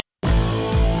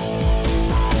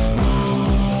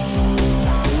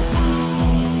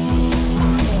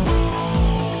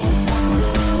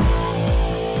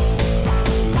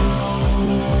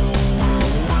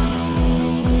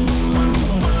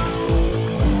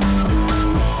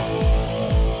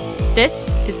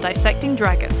This is Dissecting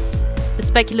Dragons, the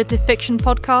speculative fiction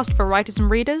podcast for writers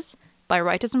and readers by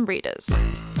writers and readers.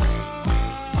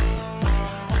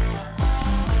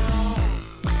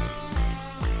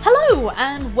 Hello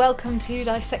and welcome to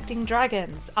Dissecting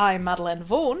Dragons. I'm Madeline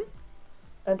Vaughan.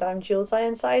 And I'm Jules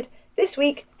Ironside. This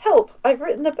week, help! I've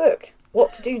written a book.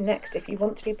 What to do next if you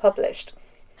want to be published.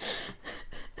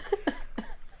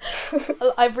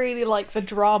 I really like the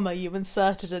drama you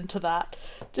inserted into that.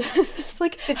 It's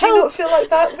like, did you not feel like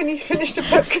that when you finished a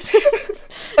book?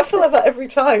 I feel like that every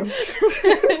time.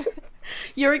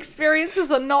 Your experiences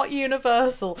are not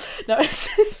universal. No,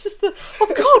 it's just the, oh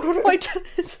god, what have I done?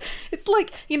 It's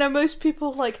like, you know, most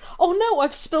people are like, oh no,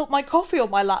 I've spilt my coffee on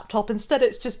my laptop. Instead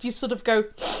it's just, you sort of go,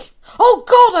 oh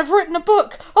god, I've written a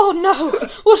book. Oh no,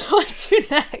 what do I do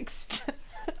next?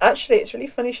 Actually, it's really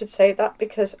funny you should say that,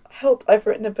 because help, I've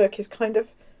written a book is kind of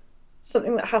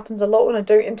something that happens a lot when I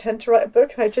don't intend to write a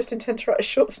book and I just intend to write a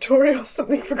short story or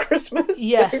something for Christmas.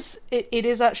 Yes, so. it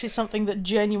is actually something that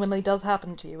genuinely does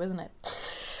happen to you, isn't it?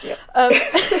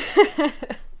 Yeah.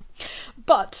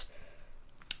 But,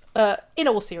 in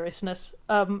all seriousness,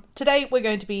 today we're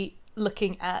going to be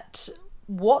looking at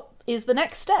what is the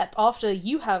next step after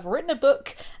you have written a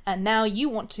book and now you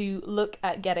want to look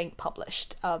at getting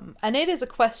published. And it is a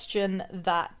question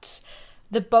that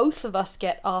the both of us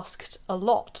get asked a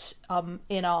lot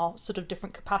in our sort of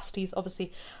different capacities.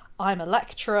 Obviously, I'm a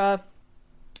lecturer,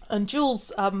 and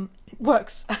Jules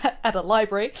works at a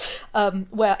library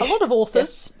where a lot of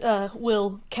authors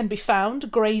can be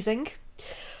found grazing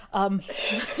in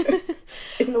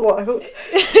the wild.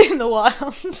 In the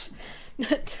wild.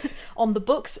 On the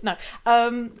books, no.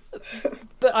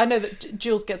 But I know that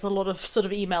Jules gets a lot of sort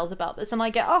of emails about this, and I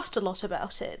get asked a lot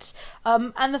about it.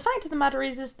 And the fact of the matter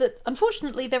is that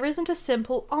unfortunately there isn't a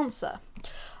simple answer.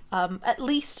 At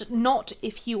least not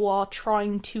if you are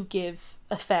trying to give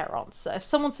a fair answer. If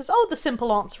someone says, "Oh, the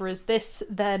simple answer is this,"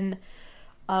 then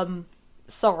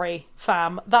sorry,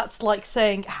 fam. That's like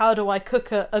saying, how do I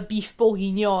cook a beef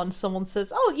bourguignon? Someone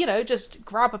says, "Oh, you know, just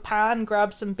grab a pan,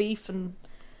 grab some beef, and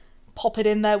pop it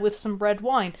in there with some red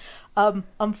wine."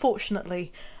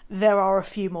 Unfortunately, there are a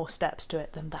few more steps to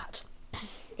it than that.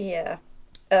 Yeah.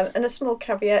 And a small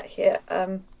caveat here,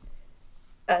 and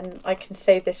I can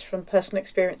say this from personal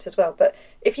experience as well, but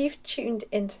if you've tuned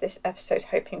into this episode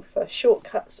hoping for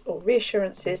shortcuts or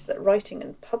reassurances that writing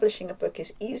and publishing a book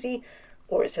is easy,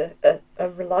 or it's a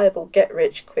reliable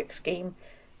get-rich-quick scheme,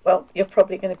 well, you're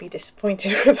probably going to be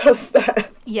disappointed with us there.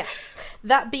 Yes.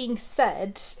 That being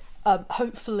said,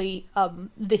 hopefully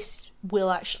this will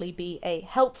actually be a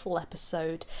helpful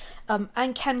episode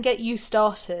and can get you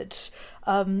started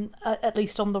at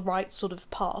least on the right sort of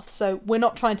path. So we're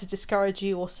not trying to discourage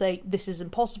you or say this is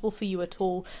impossible for you at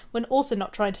all. We're also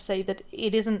not trying to say that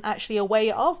it isn't actually a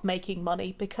way of making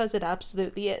money, because it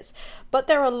absolutely is. But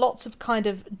there are lots of kind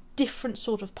of different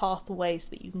sort of pathways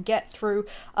that you can get through,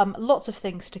 lots of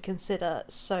things to consider.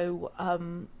 So,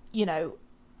 you know,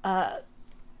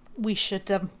 we should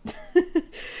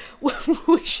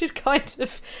we should kind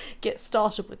of get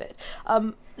started with it.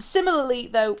 Similarly,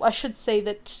 though, I should say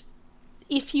that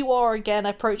if you are again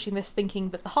approaching this thinking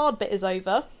that the hard bit is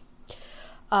over,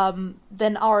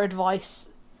 then our advice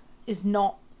is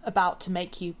not about to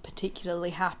make you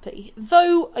particularly happy.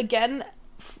 Though, again,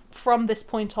 from this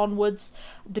point onwards,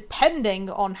 depending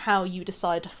on how you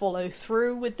decide to follow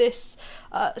through with this,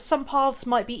 some paths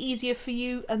might be easier for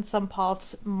you and some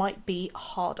paths might be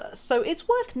harder. So it's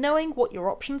worth knowing what your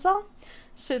options are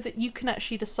so that you can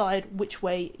actually decide which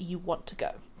way you want to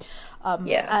go.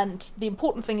 And the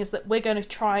important thing is that we're going to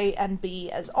try and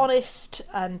be as honest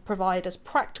and provide as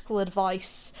practical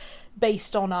advice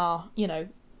based on our, you know,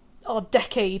 our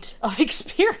decade of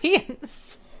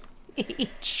experience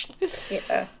each.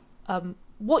 Yeah.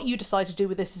 What you decide to do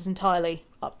with this is entirely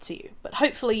up to you. But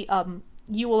hopefully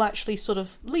you will actually sort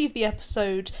of leave the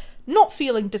episode not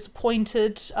feeling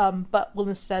disappointed, but will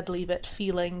instead leave it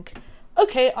feeling,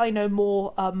 okay, I know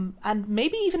more, and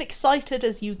maybe even excited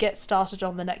as you get started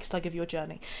on the next leg of your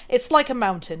journey. It's like a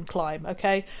mountain climb,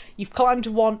 okay? You've climbed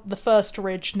the first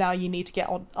ridge, now you need to get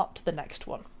on up to the next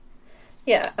one.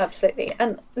 Yeah, absolutely.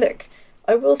 And look,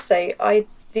 I will say,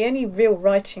 the only real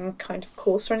writing kind of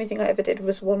course or anything I ever did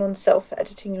was one on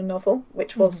self-editing your novel,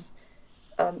 which was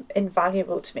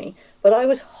invaluable to me. But I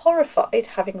was horrified,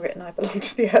 having written I Belong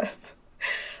to the Earth,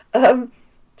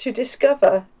 to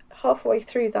discover halfway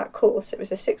through that course, it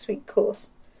was a 6-week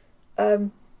course,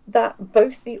 that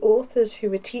both the authors who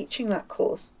were teaching that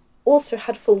course also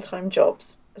had full-time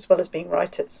jobs as well as being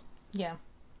writers. Yeah.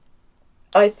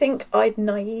 I think I'd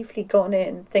naively gone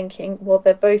in thinking, well,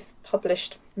 they're both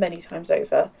published many times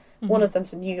over. One of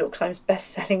them's a New York Times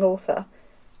best-selling author,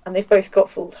 and they've both got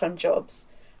full-time jobs.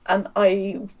 And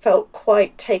I felt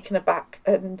quite taken aback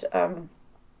and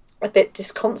a bit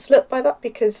disconsolate by that,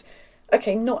 because,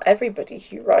 okay, not everybody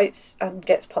who writes and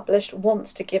gets published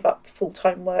wants to give up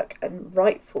full-time work and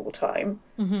write full-time,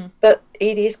 but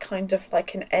it is kind of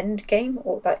like an end game,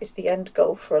 or that is the end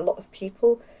goal for a lot of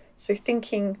people. So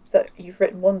thinking that you've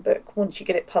written one book, once you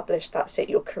get it published, that's it,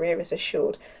 your career is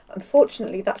assured.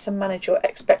 Unfortunately, that's a manage your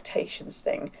expectations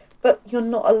thing. But you're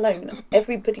not alone.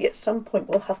 Everybody at some point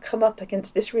will have come up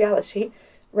against this reality,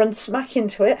 run smack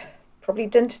into it, probably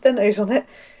dented their nose on it,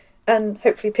 and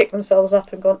hopefully pick themselves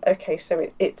up and gone, okay, so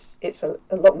it's a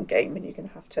long game and you're going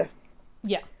to have to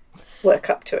work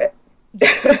up to it.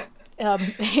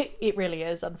 It really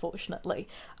is, unfortunately.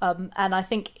 And I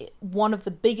think one of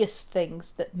the biggest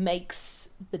things that makes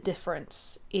the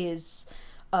difference is,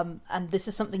 and this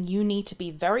is something you need to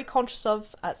be very conscious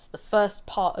of as the first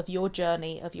part of your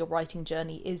journey, of your writing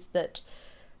journey, is that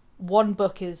one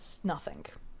book is nothing.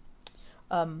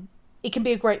 It can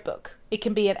be a great book. It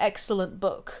can be an excellent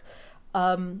book.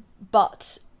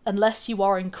 But unless you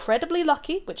are incredibly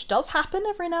lucky, which does happen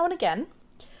every now and again,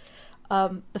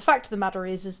 the fact of the matter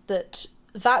is that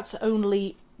that's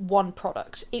only one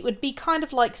product. It would be kind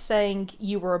of like saying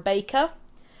you were a baker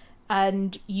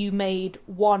and you made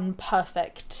one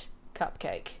perfect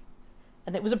cupcake.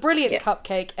 And it was a brilliant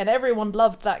cupcake and everyone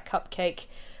loved that cupcake.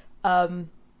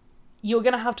 You're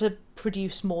going to have to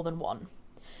produce more than one.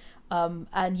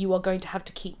 And you are going to have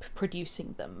to keep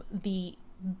producing them. The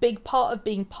big part of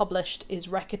being published is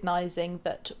recognizing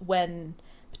that when,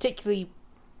 particularly,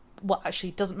 well, actually,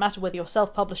 it doesn't matter whether you're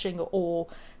self-publishing or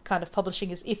kind of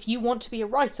publishing, is if you want to be a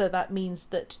writer, that means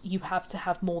that you have to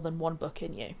have more than one book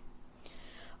in you.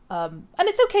 And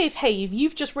it's okay if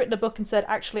you've just written a book and said,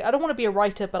 actually, I don't want to be a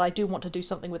writer, but I do want to do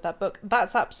something with that book.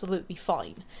 That's absolutely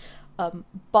fine.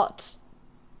 But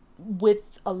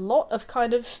with a lot of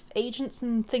kind of agents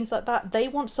and things like that, they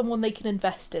want someone they can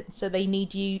invest in. So they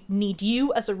need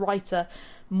you as a writer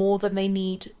more than they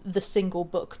need the single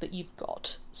book that you've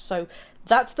got. So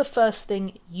that's the first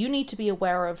thing you need to be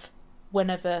aware of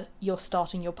whenever you're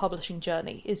starting your publishing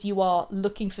journey, is you are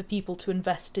looking for people to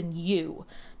invest in you,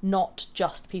 not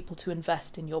just people to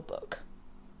invest in your book.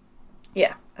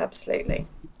 Yeah, absolutely.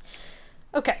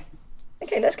 Okay,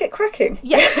 let's get cracking.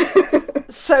 Yes.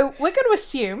 So we're going to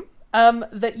assume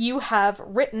that you have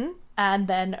written and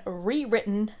then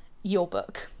rewritten your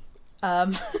book.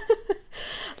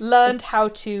 Learned how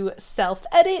to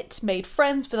self-edit, made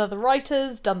friends with other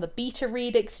writers, done the beta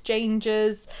read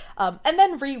exchanges, and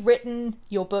then rewritten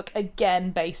your book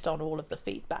again based on all of the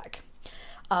feedback.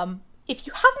 If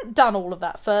you haven't done all of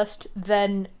that first,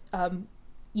 then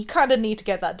you kind of need to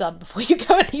get that done before you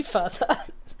go any further.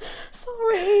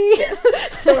 Sorry. Yeah.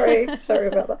 Sorry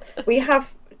about that. We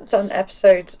have done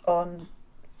episodes on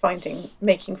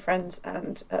making friends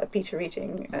and beta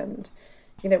reading and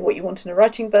what you want in a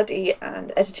writing buddy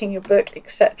and editing your book,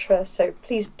 etc. So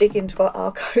please dig into our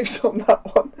archives on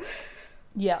that one.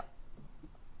 Yeah.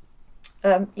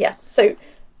 So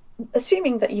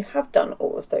assuming that you have done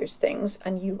all of those things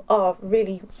and you are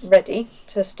really ready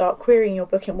to start querying your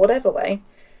book in whatever way,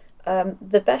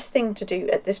 the best thing to do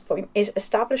at this point is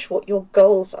establish what your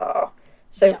goals are.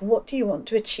 So what do you want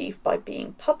to achieve by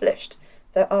being published?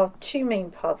 There are two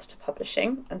main paths to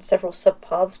publishing and several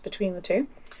sub-paths between the two.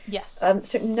 Yes.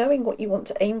 So knowing what you want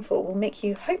to aim for will make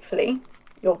you your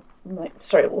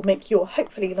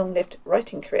hopefully long-lived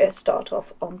writing career start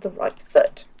off on the right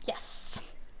foot. Yes.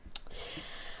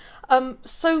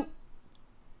 So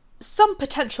some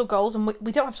potential goals, and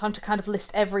we don't have time to kind of list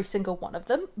every single one of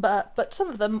them, but some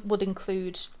of them would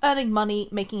include earning money,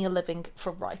 making a living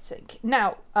from writing.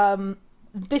 Now,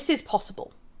 this is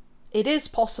possible. It is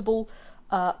possible,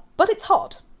 but it's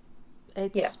hard.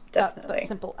 It's definitely that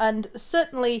simple. And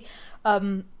certainly,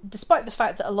 despite the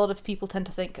fact that a lot of people tend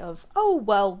to think of,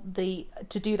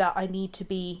 to do that I need to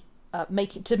be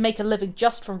make a living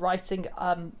just from writing,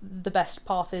 the best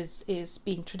path is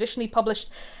being traditionally published.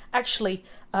 Actually,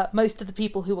 most of the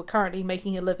people who are currently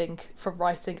making a living from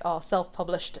writing are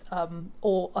self-published,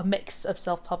 or a mix of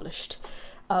self-published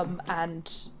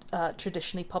and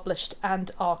traditionally published,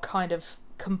 and are kind of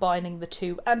combining the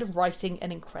two and writing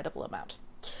an incredible amount.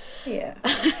 Yeah.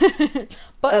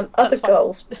 But other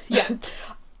goals. Yeah.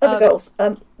 Other goals.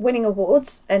 Winning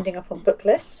awards, ending up on book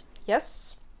lists.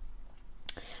 Yes.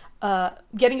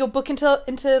 Getting your book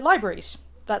into libraries.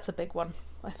 That's a big one,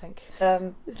 I think.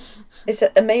 It's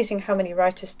amazing how many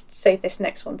writers say this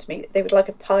next one to me. They would like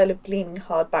a pile of gleaming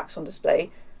hardbacks on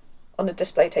a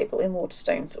display table in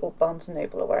Waterstones or Barnes &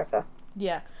 Noble or wherever.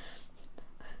 Yeah.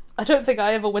 I don't think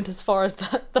I ever went as far as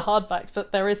the hardbacks,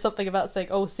 but there is something about saying,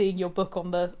 "Oh, seeing your book on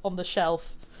the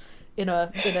shelf in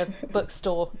a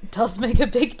bookstore does make a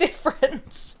big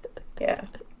difference." Yeah.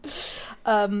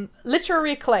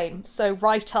 Literary acclaim, so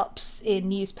write-ups in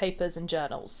newspapers and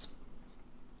journals.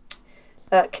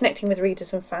 Connecting with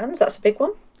readers and fans, that's a big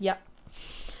one. Yeah.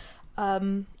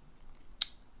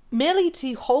 Merely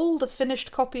to hold a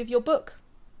finished copy of your book.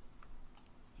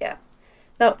 Yeah.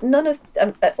 Now, none of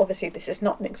obviously this is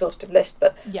not an exhaustive list,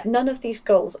 but none of these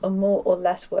goals are more or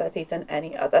less worthy than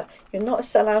any other. You're not a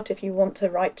sellout if you want to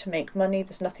write to make money.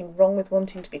 There's nothing wrong with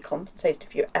wanting to be compensated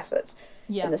for your efforts.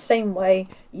 Yeah. In the same way,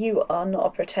 you are not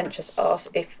a pretentious arse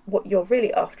if what you're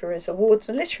really after is awards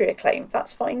and literary acclaim.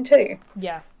 That's fine too.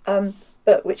 Yeah.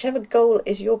 But whichever goal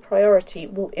is your priority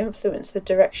will influence the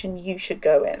direction you should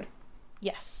go in.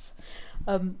 Yes.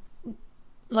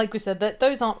 Like we said, that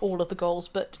those aren't all of the goals,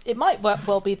 but it might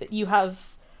well be that you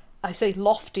have, I say,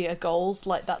 loftier goals,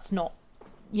 like that's not,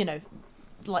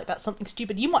 like that's something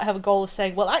stupid. You might have a goal of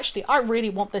saying, well, actually, I really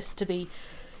want this to be,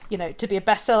 to be a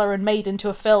bestseller and made into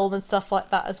a film and stuff like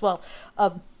that as well.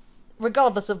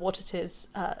 Regardless of what it is,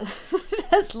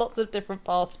 there's lots of different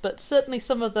paths, but certainly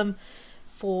some of them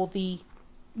for the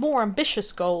more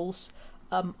ambitious goals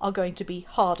are going to be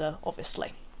harder,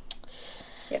 obviously.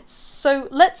 Yep. So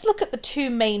let's look at the two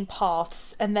main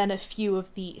paths and then a few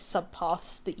of the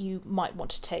subpaths that you might want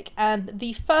to take. And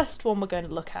the first one we're going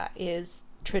to look at is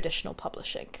traditional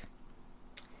publishing.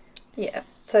 Yeah,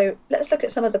 so let's look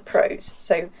at some of the pros.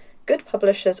 So good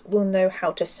publishers will know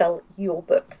how to sell your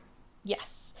book.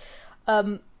 Yes.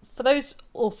 For those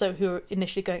also who are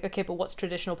initially going, okay, but what's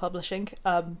traditional publishing?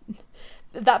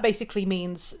 That basically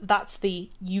means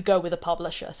you go with a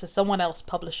publisher, so someone else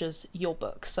publishes your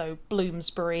book. So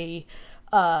Bloomsbury,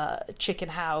 Chicken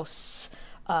House,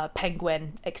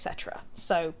 Penguin, etc.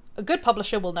 So a good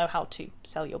publisher will know how to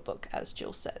sell your book, as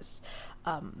Jules says.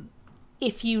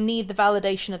 If you need the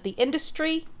validation of the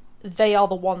industry, they are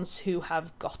the ones who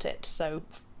have got it. So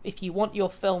if you want your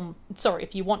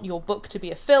book to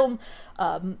be a film,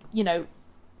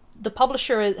 the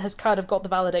publisher has kind of got the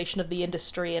validation of the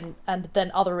industry and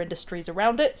then other industries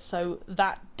around it, so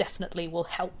that definitely will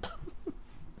help.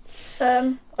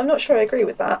 I'm not sure I agree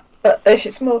with that, but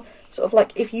it's more sort of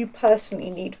like if you personally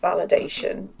need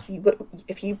validation,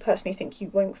 if you personally think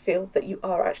you won't feel that you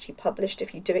are actually published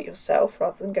if you do it yourself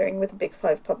rather than going with a big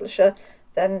five publisher,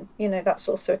 then, that's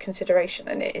also a consideration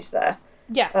and it is there.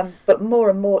 Yeah. But more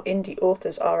and more indie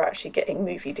authors are actually getting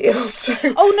movie deals. So.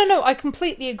 Oh, no, I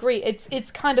completely agree.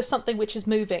 It's kind of something which is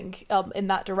moving in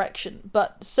that direction.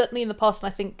 But certainly in the past,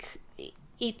 and I think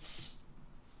it's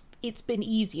been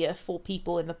easier for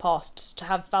people in the past to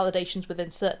have validations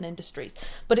within certain industries.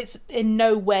 But it's in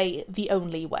no way the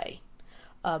only way.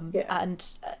 And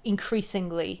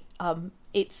increasingly,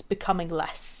 it's becoming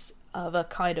less of a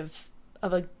kind of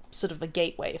a sort of a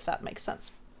gateway, if that makes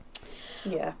sense.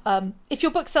 Yeah. If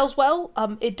your book sells well,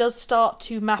 it does start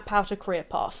to map out a career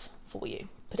path for you,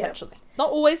 potentially. Yeah. Not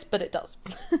always, but it does.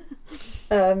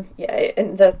 And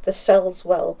the sells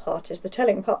well part is the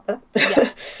telling part there.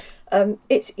 Yeah.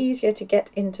 It's easier to get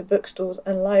into bookstores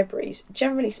and libraries.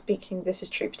 Generally speaking, this is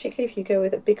true, particularly if you go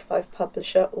with a big five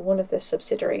publisher or one of their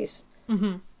subsidiaries.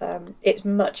 Mm-hmm.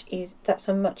 That's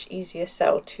a much easier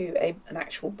sell to an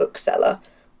actual bookseller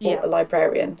or a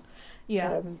librarian.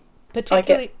 Yeah.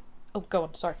 Particularly... Oh, go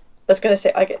on, sorry. I was going to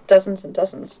say, I get dozens and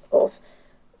dozens of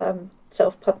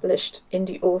self-published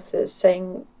indie authors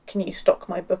saying, can you stock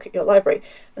my book at your library?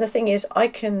 And the thing is, I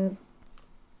can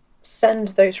send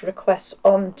those requests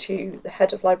on to the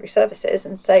head of library services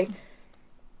and say,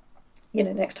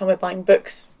 next time we're buying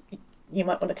books, you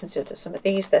might want to consider some of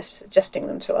these. They're suggesting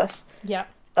them to us. Yeah.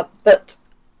 But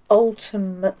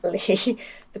ultimately,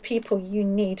 the people you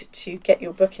need to get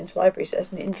your book into libraries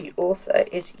as an indie author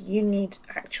is you need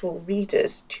actual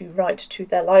readers to write to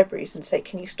their libraries and say,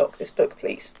 can you stock this book,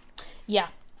 please? Yeah,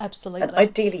 absolutely. And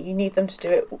ideally, you need them to do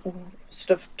it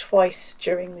sort of twice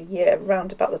during the year,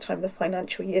 around about the time the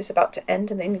financial year is about to end,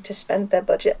 and they need to spend their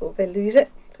budget or they lose it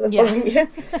for the following year.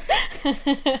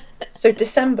 So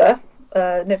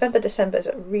November, December is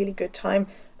a really good time.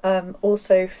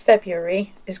 Also,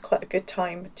 February is quite a good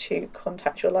time to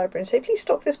contact your library and say, please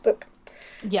stock this book.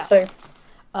 Yeah. So,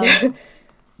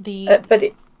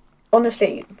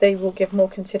 honestly, they will give more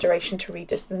consideration to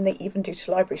readers than they even do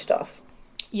to library staff.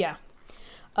 Yeah.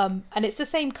 And it's the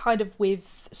same kind of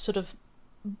with sort of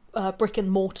brick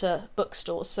and mortar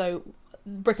bookstores. So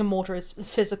brick and mortar is a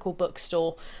physical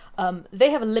bookstore. They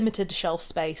have a limited shelf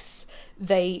space.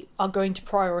 They are going to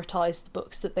prioritise the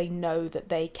books that they know that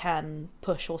they can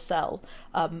push or sell,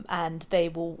 and they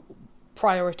will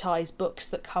prioritise books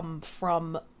that come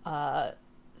from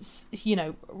you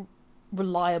know,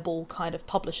 reliable kind of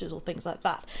publishers or things like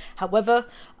that. However,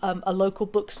 a local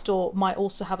bookstore might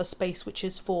also have a space which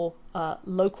is for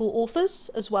local authors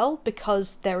as well,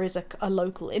 because there is a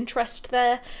local interest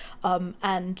there.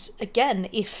 And again,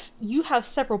 if you have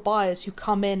several buyers who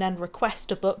come in and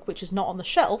request a book which is not on the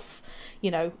shelf,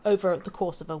 you know, over the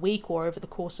course of a week or over the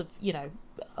course of, you know,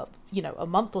 a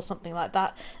month or something like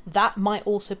that, that might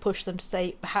also push them to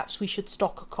say, perhaps we should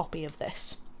stock a copy of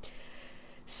this.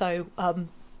 So,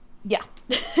 yeah.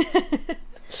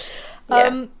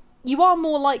 You are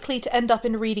more likely to end up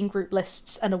in reading group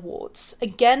lists and awards.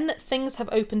 Again, things have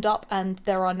opened up and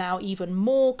there are now even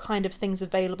more kind of things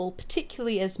available,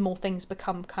 particularly as more things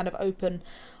become kind of open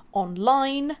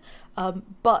online.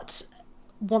 But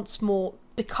once more,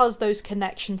 because those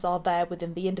connections are there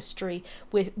within the industry,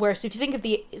 whereas if you think of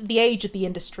the age of the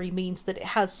industry means that it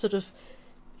has sort of,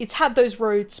 it's had those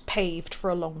roads paved for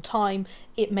a long time,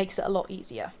 it makes it a lot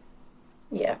easier.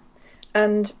 Yeah.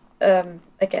 And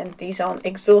again, these aren't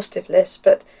exhaustive lists,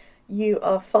 but you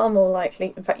are far more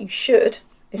likely, in fact you should,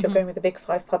 if you're going with a big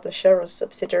 5 publisher or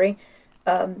subsidiary,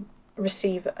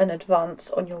 receive an advance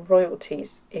on your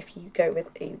royalties if you go with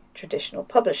a traditional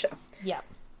publisher. Yeah.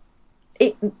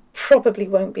 It probably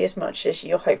won't be as much as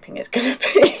you're hoping it's going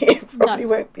to be. It probably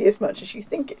won't be as much as you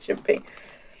think it should be.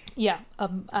 Yeah,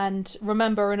 and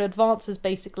remember, an advance is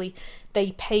basically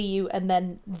they pay you and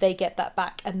then they get that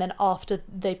back, and then after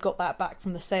they've got that back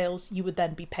from the sales, you would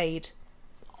then be paid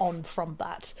on from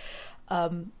that.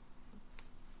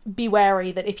 Be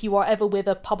wary that if you are ever with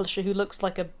a publisher who looks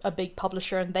like a big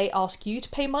publisher and they ask you to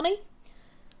pay money,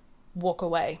 walk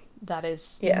away. That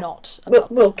is not...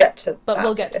 We'll get to that. But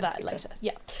we'll get to that later,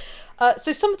 yeah.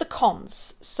 So some of the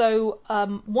cons. So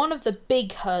one of the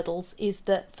big hurdles is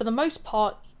that for the most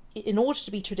part, in order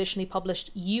to be traditionally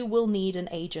published, you will need an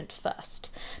agent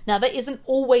first. Now, that isn't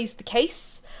always the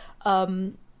case.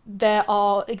 There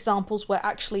are examples where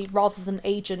actually, rather than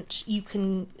agent, you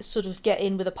can sort of get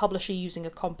in with a publisher using a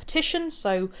competition.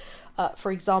 So,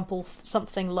 for example,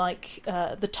 something like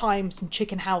the Times and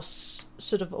Chicken House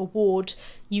sort of award,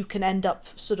 you can end up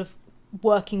sort of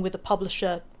working with a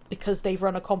publisher because they've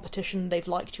run a competition, they've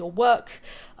liked your work,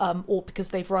 or because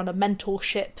they've run a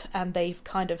mentorship and they've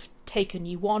kind of taken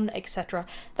you on, etc.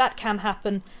 That can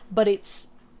happen, but it's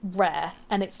rare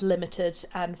and it's limited,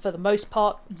 and for the most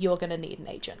part, you're going to need an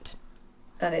agent.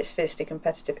 And it's fiercely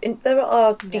competitive. There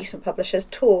are decent publishers,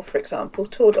 Tor, for example,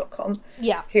 Tor.com,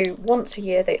 who once a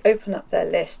year they open up their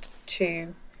list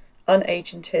to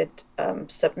unagented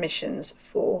submissions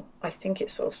for, I think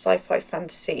it's sort of sci-fi,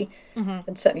 fantasy,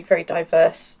 and certainly very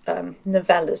diverse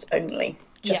novellas only,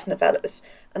 just novellas.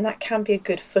 And that can be a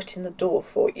good foot in the door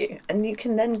for you. And you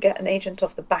can then get an agent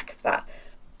off the back of that.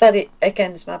 But it,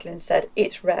 again, as Madeline said,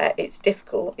 it's rare, it's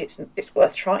difficult, it's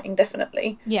worth trying,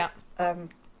 definitely. Yeah.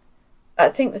 I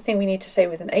think the thing we need to say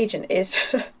with an agent is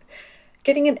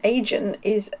getting an agent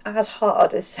is as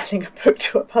hard as selling a book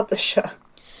to a publisher.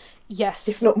 Yes.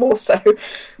 If not more so.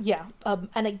 Yeah.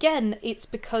 And again, it's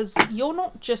because you're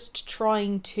not just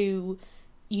trying to,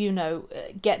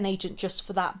 get an agent just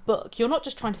for that book. You're not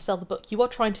just trying to sell the book. You are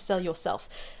trying to sell yourself.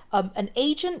 An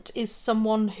agent is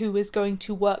someone who is going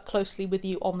to work closely with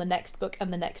you on the next book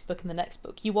and the next book and the next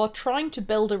book. You are trying to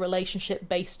build a relationship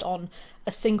based on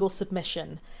a single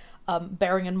submission,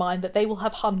 bearing in mind that they will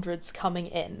have hundreds coming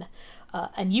in.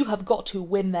 And you have got to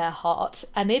win their heart,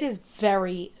 and it is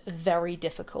very, very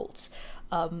difficult,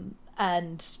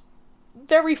 and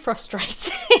very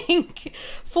frustrating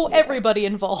for everybody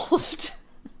involved.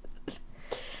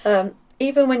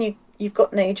 Even when you've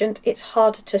got an agent, it's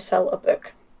harder to sell a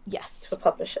book. Yes. To a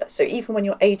publisher. So even when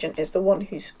your agent is the one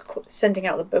who's sending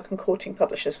out the book and courting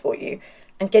publishers for you,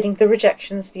 and getting the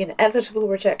rejections, the inevitable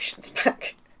rejections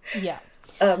back. Yeah.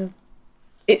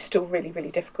 It's still really, really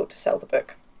difficult to sell the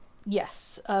book.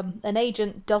 Yes, an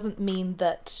agent doesn't mean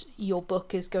that your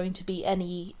book is going to be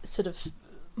any sort of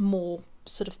more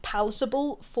sort of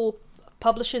palatable for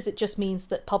publishers. It just means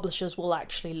that publishers will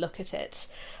actually look at it.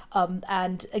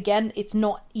 And again, it's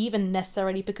not even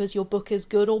necessarily because your book is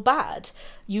good or bad.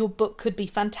 Your book could be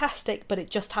fantastic, but it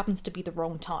just happens to be the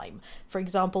wrong time. For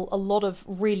example, a lot of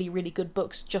really, really good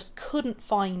books just couldn't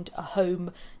find a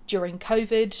home during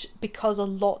COVID because a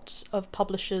lot of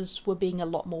publishers were being a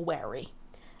lot more wary.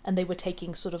 And they were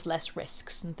taking sort of less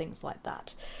risks and things like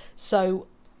that. So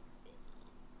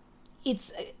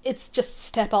it's just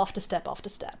step after step after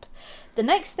step. The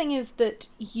next thing is that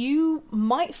you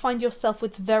might find yourself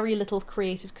with very little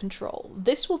creative control.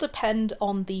 This will depend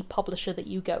on the publisher that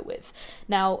you go with.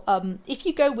 Now, if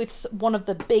you go with one of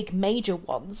the big major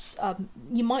ones,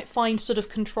 you might find sort of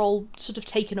control sort of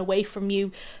taken away from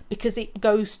you because it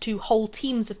goes to whole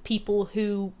teams of people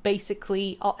who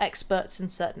basically are experts in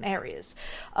certain areas.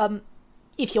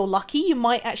 If you're lucky, you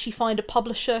might actually find a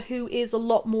publisher who is a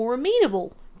lot more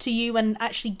amenable to you and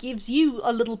actually gives you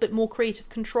a little bit more creative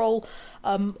control,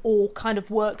 or kind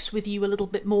of works with you a little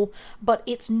bit more, but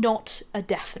it's not a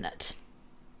definite.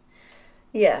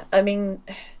 Yeah, I mean,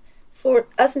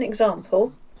 as an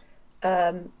example,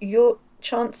 your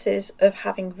chances of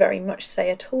having very much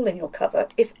say at all in your cover,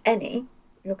 if any,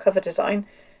 your cover design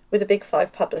with a big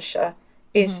 5 publisher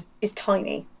is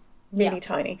tiny, really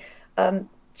tiny.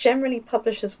 Generally,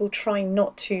 publishers will try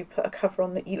not to put a cover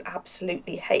on that you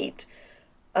absolutely hate.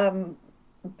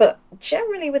 But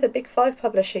generally with a big 5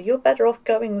 publisher, you're better off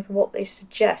going with what they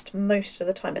suggest most of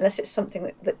the time, unless it's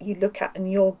something that you look at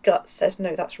and your gut says,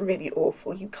 no, that's really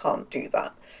awful, you can't do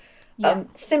that. Yeah.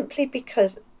 Simply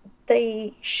because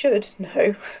they should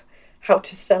know how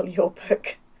to sell your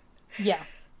book. Yeah.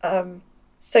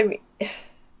 So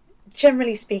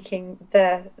generally speaking,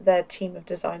 their team of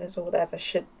designers or whatever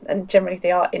should, and generally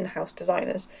they are in-house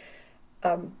designers,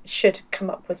 should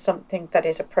come up with something that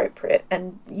is appropriate,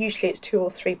 and usually it's 2 or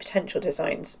 3 potential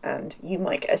designs and you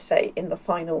might get a say in the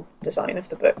final design of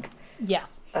the book. Yeah.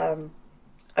 I'm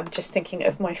just thinking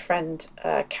of my friend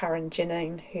Karen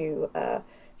Ginane, who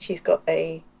she's got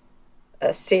a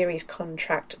series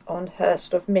contract on her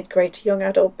sort of mid-grade to young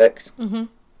adult books,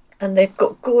 and they've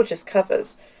got gorgeous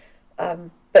covers,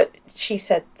 but she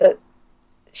said that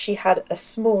she had a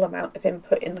small amount of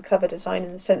input in the cover design,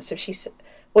 in the sense of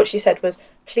what she said was,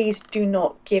 please do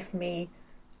not give me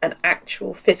an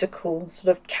actual physical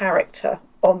sort of character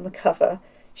on the cover.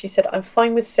 She said, I'm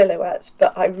fine with silhouettes,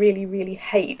 but I really, really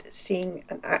hate seeing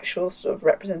an actual sort of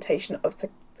representation of the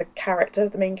character,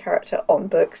 the main character, on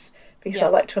books, because I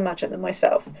like to imagine them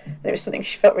myself. And it was something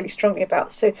she felt really strongly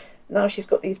about. So now she's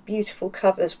got these beautiful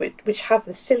covers which have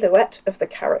the silhouette of the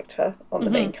character on the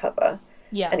main cover.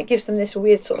 Yeah. And it gives them this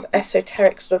weird sort of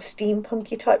esoteric sort of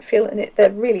steampunky type feel, and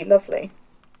they're really lovely.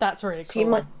 That's really cool.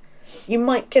 So you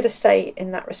might get a say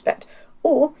in that respect,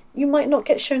 or you might not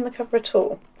get shown the cover at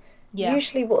all. Yeah.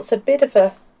 Usually what's a bit of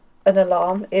an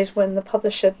alarm is when the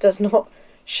publisher does not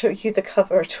show you the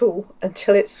cover at all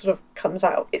until it sort of comes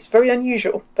out. It's very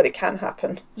unusual, but it can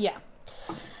happen. Yeah.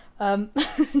 And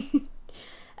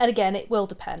again, it will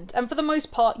depend. And for the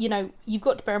most part, you've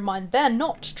got to bear in mind, they're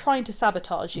not trying to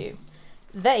sabotage you.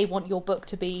 They want your book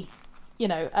to be,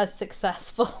 as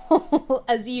successful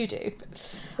as you do.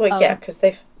 Well, yeah, because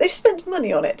they've spent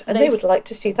money on it, and they would like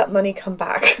to see that money come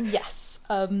back. Yes.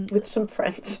 With some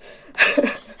friends.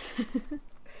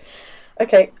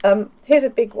 Okay, here's a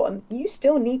big one. You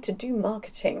still need to do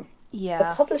marketing. Yeah.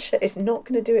 The publisher is not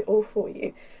going to do it all for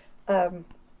you.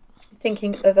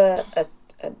 Thinking of a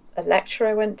lecture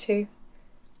I went to,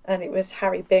 and it was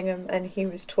Harry Bingham, and he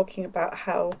was talking about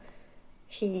how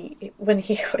when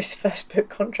he got his first book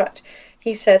contract,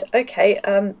 he said, okay,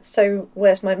 so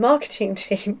where's my marketing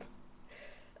team?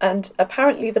 And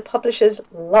apparently the publishers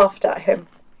laughed at him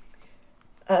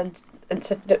and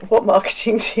said, what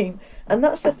marketing team? And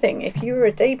that's the thing, if you're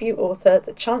a debut author,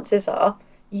 the chances are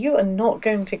you are not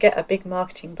going to get a big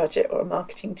marketing budget or a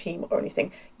marketing team or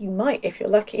anything. You might, if you're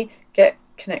lucky, get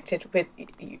connected with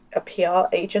a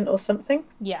PR agent or something.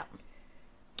 Yeah.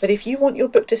 But if you want your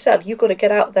book to sell, you've got to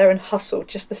get out there and hustle,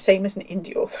 just the same as an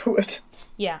indie author would.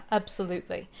 Yeah,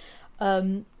 absolutely.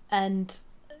 And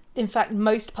in fact,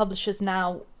 most publishers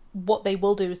now, what they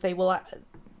will do is they will,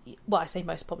 I say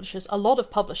most publishers, a lot of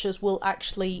publishers will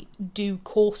actually do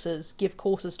courses, give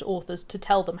courses to authors to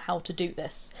tell them how to do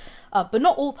this. But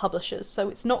not all publishers, so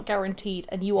it's not guaranteed,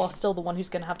 and you are still the one who's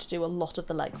going to have to do a lot of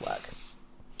the legwork.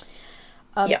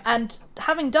 And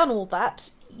having done all that,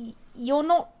 you're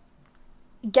not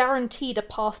guaranteed a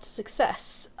path to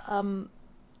success.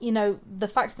 The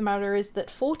fact of the matter is that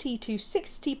 40 to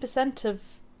 60% of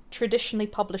traditionally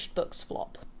published books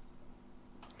flop.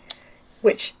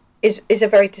 Which is a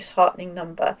very disheartening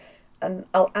number. And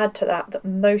I'll add to that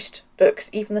most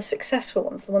books, even the successful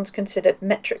ones, the ones considered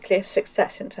metrically a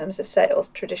success in terms of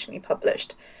sales, traditionally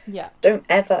published, don't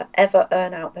ever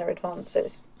earn out their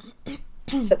advances.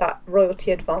 So that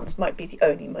royalty advance might be the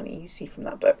only money you see from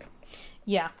that book.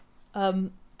 Yeah.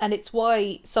 And it's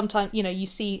why sometimes, you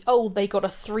see, they got a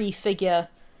 3-figure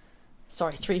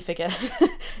Sorry, 3-figure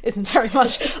isn't very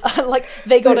much. Like,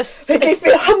 they got They gave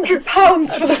me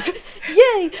 £100 for the...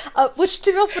 Yay! Which,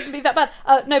 to be honest, wouldn't be that bad.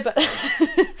 No, but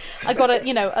I got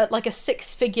like a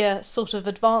 6-figure sort of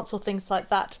advance or things like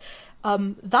that.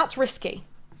 That's risky.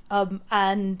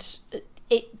 And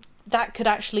that could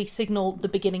actually signal the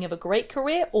beginning of a great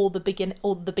career or the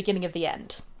beginning of the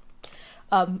end.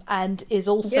 And is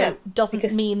also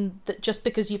doesn't mean that just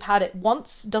because you've had it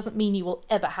once doesn't mean you will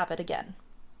ever have it again.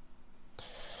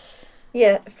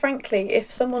 Yeah, frankly,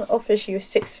 if someone offers you a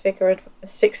six-figure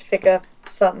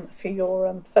sum for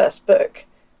your first book,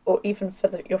 or even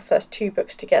for your first 2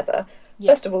 books together,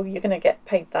 first of all, you're going to get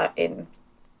paid that in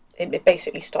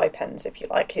basically stipends, if you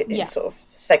like, in sort of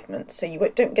segments. So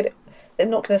you don't get it. They're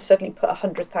not going to suddenly put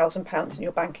 £100,000 in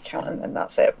your bank account and then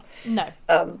that's it. No.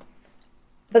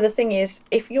 But the thing is,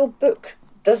 if your book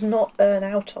does not earn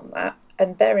out on that,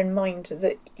 and bear in mind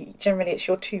that generally it's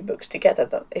your 2 books together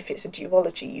that, if it's a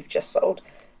duology you've just sold,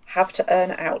 have to earn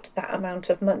out that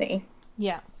amount of money.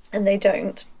 Yeah. And they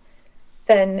don't,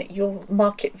 then your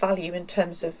market value in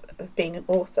terms of being an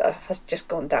author has just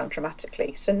gone down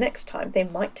dramatically. So next time they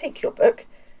might take your book,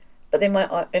 but they might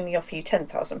only offer you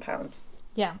 £10,000.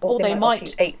 Yeah. Or they might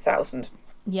offer you £8,000.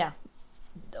 Yeah.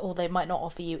 Or they might not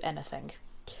offer you anything.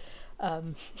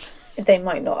 They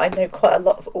might not. I know quite a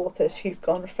lot of authors who've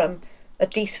gone from a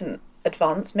decent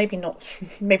advance, maybe not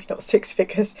 6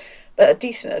 figures, but a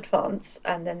decent advance,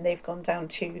 and then they've gone down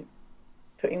to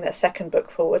putting their second book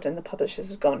forward, and the publishers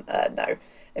has gone no.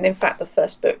 And in fact, the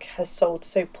first book has sold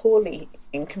so poorly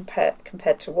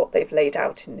compared to what they've laid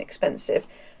out in expensive,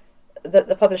 that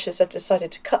the publishers have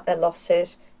decided to cut their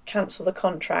losses, cancel the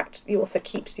contract. The author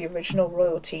keeps the original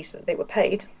royalties that they were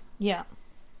paid. Yeah.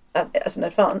 As an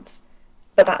advance,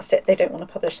 but that's it. They don't want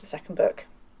to publish the second book.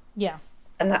 Yeah.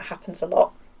 And that happens a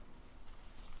lot.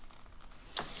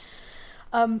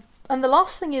 And the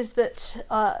last thing is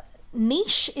that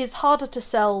niche is harder to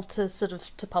sell to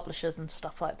publishers and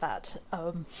stuff like that.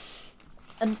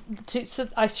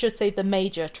 I should say the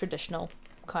major traditional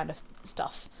kind of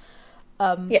stuff.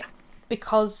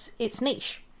 Because it's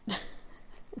niche.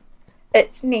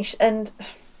 It's niche, and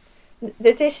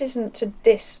this isn't to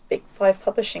diss Big 5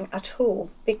 publishing at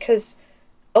all, because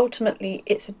ultimately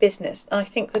it's a business. And I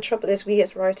think the trouble is we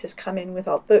as writers come in with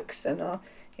our books and our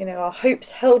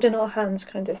hopes held in our hands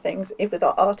kind of things, with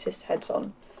our artists' heads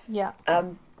on. Yeah.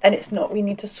 And it's not. We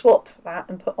need to swap that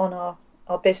and put on our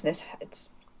business heads,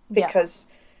 because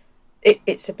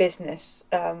it's a business.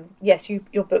 Yes,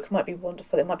 your book might be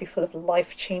wonderful. It might be full of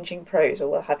life-changing prose or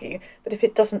what have you. But if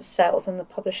it doesn't sell, then the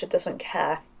publisher doesn't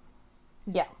care.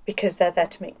 Yeah. Because they're there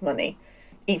to make money,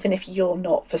 even if you're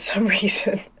not for some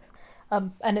reason.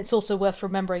 And it's also worth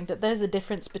remembering that there's a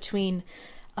difference between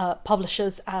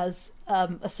publishers as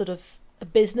a sort of a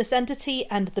business entity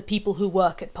and the people who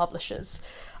work at publishers.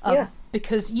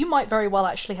 Because you might very well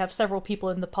actually have several people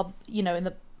in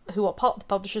the who are part of the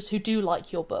publishers who do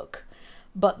like your book,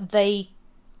 but they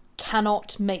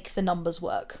cannot make the numbers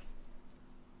work.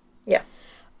 Yeah.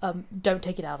 Don't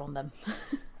take it out on them.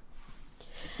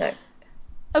 No.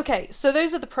 Okay, so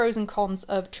those are the pros and cons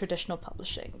of traditional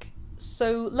publishing.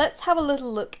 So let's have a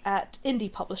little look at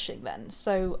indie publishing then.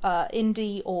 So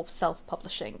indie or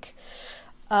self-publishing.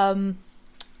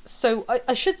 So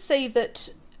I should say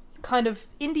that kind of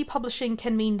indie publishing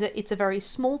can mean that it's a very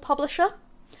small publisher,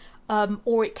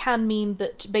 or it can mean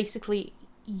that basically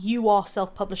you are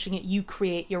self-publishing it, you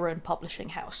create your own publishing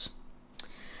house.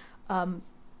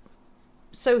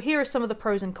 So here are some of the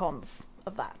pros and cons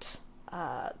of that.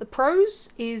 The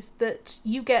pros is that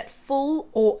you get full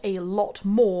or a lot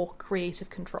more creative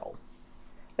control.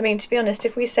 I mean, to be honest,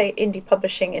 if we say indie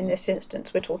publishing in this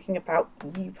instance, we're talking about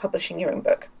you publishing your own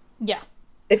book. Yeah.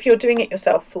 If you're doing it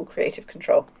yourself, full creative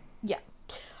control. Yeah.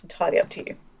 It's entirely up to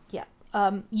you. Yeah.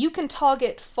 You can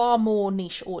target far more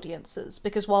niche audiences,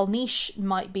 because while niche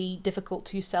might be difficult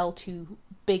to sell to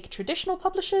big traditional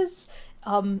publishers,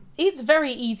 it's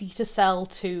very easy to sell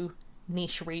to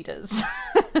niche readers.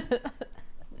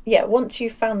 Yeah, once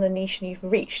you've found the niche and you've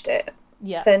reached it,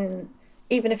 then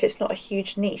even if it's not a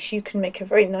huge niche, you can make a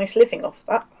very nice living off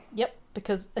that. Yep,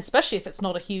 because especially if it's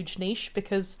not a huge niche,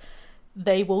 because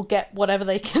they will get whatever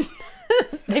they can.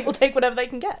 They will take whatever they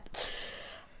can get.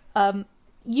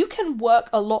 You can work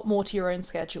a lot more to your own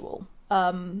schedule,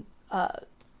 because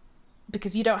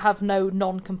you don't have no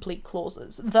non-complete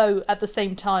clauses, though at the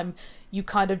same time you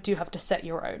kind of do have to set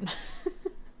your own.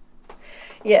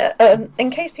 Yeah, in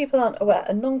case people aren't aware,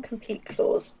 a non-compete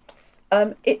clause,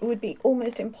 it would be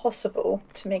almost impossible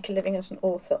to make a living as an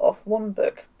author off one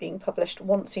book being published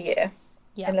once a year,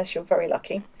 unless you're very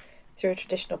lucky, through a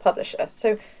traditional publisher.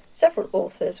 So several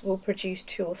authors will produce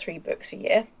 2 or 3 books a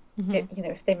year,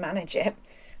 if they manage it,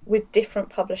 with different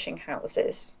publishing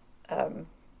houses.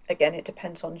 Again, it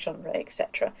depends on genre,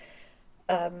 etc.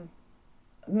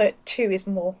 2 is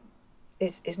more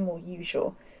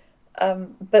usual,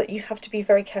 but you have to be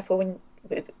very careful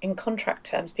in contract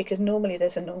terms, because normally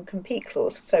there's a non-compete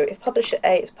clause. So if publisher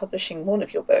A is publishing one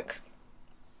of your books,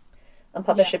 and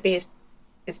publisher B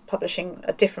is publishing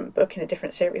a different book in a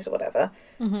different series or whatever,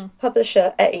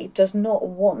 publisher A does not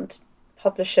want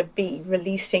publisher B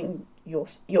releasing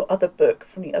your other book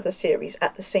from the other series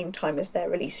at the same time as they're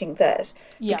releasing theirs,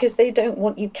 because they don't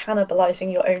want you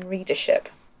cannibalizing your own readership.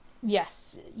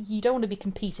 Yes, you don't want to be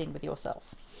competing with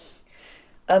yourself.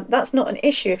 That's not an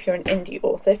issue if you're an indie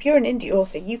author. If you're an indie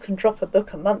author, you can drop a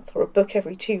book a month or a book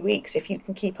every 2 weeks if you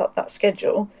can keep up that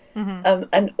schedule.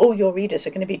 And all your readers are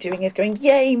going to be doing is going,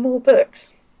 yay, more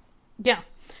books. Yeah.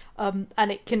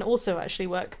 And it can also actually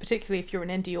work, particularly if you're an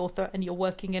indie author and you're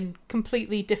working in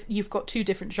completely you've got 2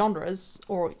 different genres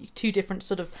or 2 different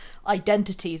sort of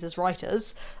identities as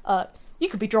writers. You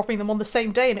could be dropping them on the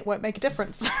same day and it won't make a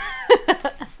difference.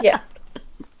 Yeah,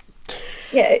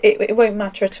 it won't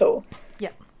matter at all.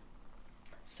 Yeah.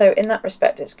 So in that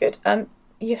respect, it's good.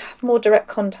 You have more direct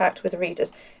contact with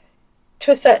readers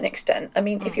to a certain extent. I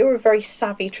mean, if you're a very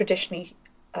savvy, traditionally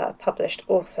published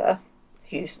author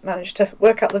who's managed to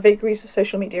work out the vagaries of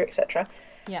social media, etc.,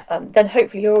 then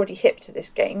hopefully you're already hip to this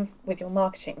game with your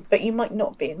marketing. But you might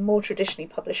not be, and more traditionally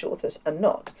published authors are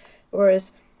not.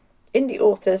 Whereas indie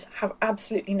authors have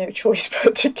absolutely no choice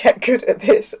but to get good at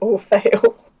this or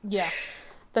fail. Yeah.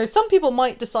 Though some people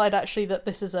might decide actually that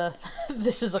this is a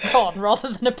con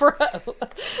rather than a pro.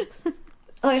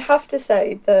 I have to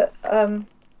say that I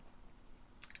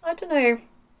don't know.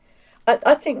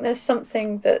 I think there's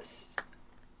something that's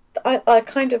I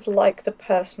kind of like the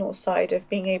personal side of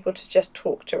being able to just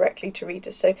talk directly to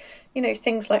readers. So,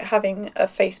 things like having a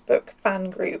Facebook fan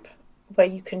group where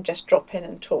you can just drop in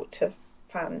and talk to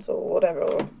fans or whatever,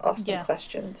 or ask them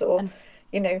questions, or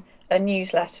a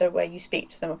newsletter where you speak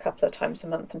to them a couple of times a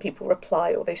month and people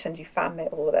reply, or they send you fan mail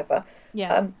or whatever.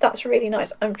 That's really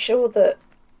nice. I'm sure that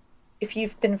if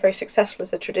you've been very successful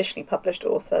as a traditionally published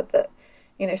author, that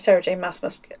Sarah J Maas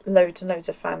must get loads and loads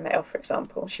of fan mail, for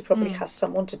example. She probably has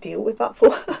someone to deal with that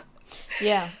for her.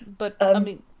 Yeah, but I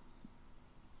mean,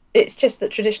 it's just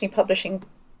that traditional publishing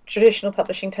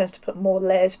tends to put more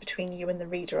layers between you and the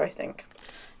reader, I think.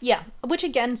 Yeah, which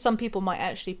again, some people might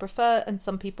actually prefer, and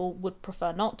some people would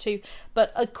prefer not to.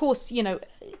 But of course,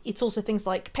 it's also things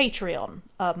like Patreon.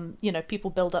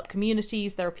 People build up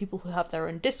communities. There are people who have their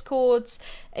own Discords,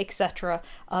 etc.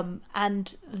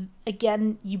 And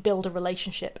again, you build a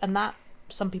relationship, and that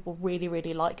some people really,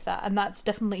 really like that. And that's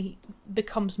definitely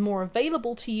becomes more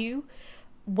available to you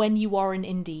when you are an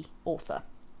indie author.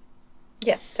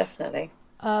 Yeah, definitely.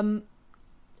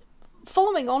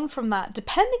 Following on from that,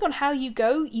 depending on how you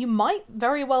go, you might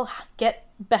very well get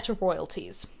better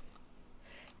royalties.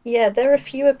 Yeah, there are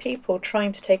fewer people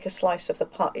trying to take a slice of the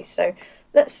pie. So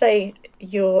let's say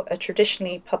you're a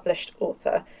traditionally published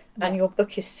author and your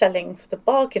book is selling for the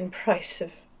bargain price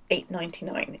of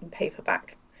 $8.99 in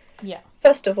paperback. Yeah.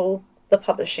 First of all, the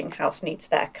publishing house needs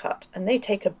their cut, and they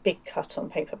take a big cut on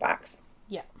paperbacks.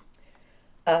 Yeah.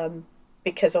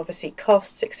 Because obviously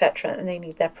costs, etc., and they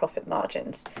need their profit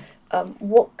margins.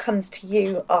 What comes to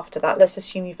you after that? Let's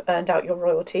assume you've earned out your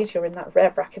royalties. You're in that rare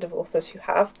bracket of authors who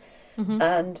have.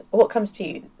 And what comes to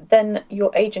you? Then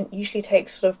your agent usually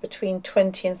takes sort of between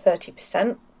 20 and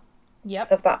 30%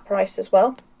 of that price as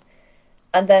well.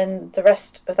 And then the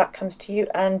rest of that comes to you.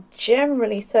 And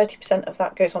generally 30% of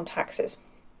that goes on taxes.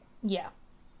 Yeah.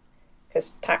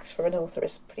 Because tax for an author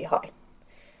is pretty high.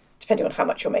 Depending on how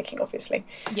much you're making, obviously.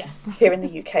 Yes. Here in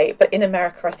the UK. But in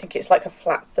America, I think it's like a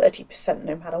flat 30%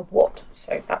 no matter what.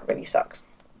 So that really sucks.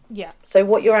 Yeah. So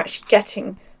what you're actually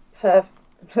getting per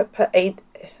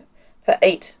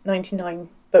 $8.99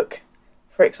 book,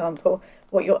 for example,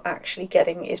 what you're actually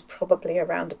getting is probably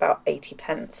around about 80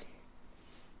 pence.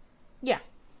 Yeah.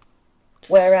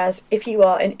 Whereas if you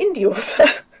are an indie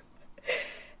author,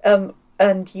 and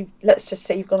let's just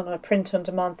say you've gone on a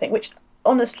print-on-demand thing, which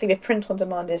honestly, a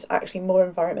print-on-demand is actually more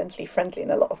environmentally friendly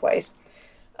in a lot of ways,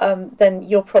 then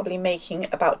you're probably making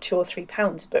about £2 or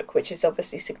 £3 a book, which is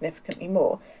obviously significantly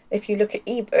more. If you look at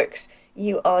ebooks,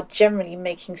 you are generally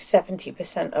making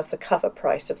 70% of the cover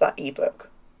price of that ebook.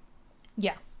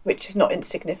 Yeah. Which is not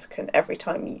insignificant. Every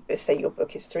time you say your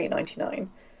book is £3.99,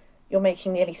 you're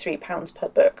making nearly £3 per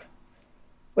book,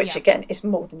 which again is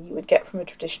more than you would get from a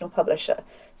traditional publisher.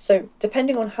 So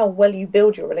depending on how well you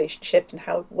build your relationship and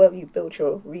how well you build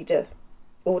your reader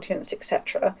audience,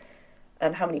 etc.,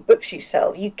 and how many books you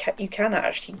sell, you can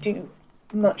actually do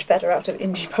much better out of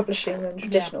indie publishing than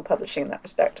traditional publishing in that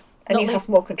respect. And you have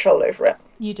more control over it.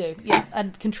 You do, yeah.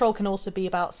 And control can also be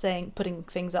about putting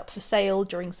things up for sale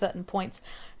during certain points.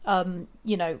 You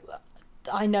know,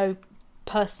 I know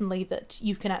personally that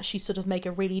you can actually sort of make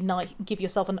give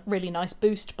yourself a really nice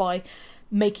boost by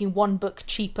making one book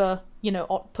cheaper, you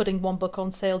know, putting one book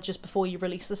on sale just before you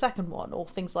release the second one, or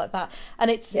things like that.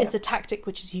 And it's a tactic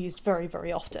which is used very,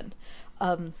 very often,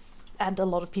 and a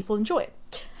lot of people enjoy it.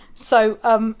 So,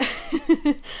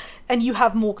 and you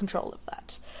have more control of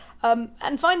that.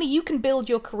 And finally, you can build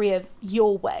your career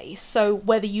your way. So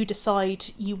whether you decide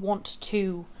you want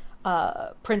to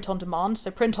print on demand.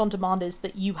 So print on demand is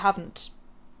that you haven't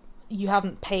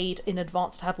paid in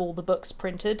advance to have all the books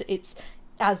printed. It's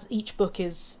as each book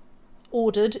is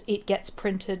ordered, it gets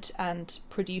printed and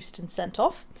produced and sent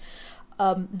off.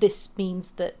 This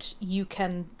means that you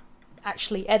can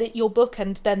actually edit your book,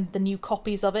 and then the new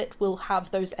copies of it will have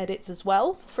those edits as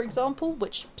well, for example,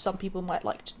 which some people might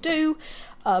like to do.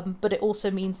 But it also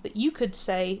means that you could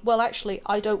say, well, actually,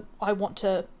 I want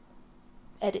to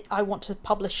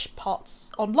publish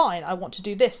parts online, I want to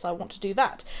do this, I want to do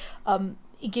that.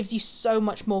 It gives you so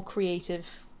much more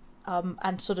creative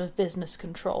and sort of business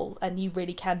control, and you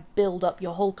really can build up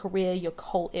your whole career, your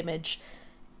whole image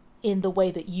in the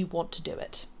way that you want to do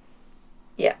it.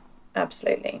 Yeah,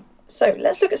 absolutely. So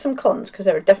let's look at some cons, because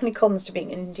there are definitely cons to being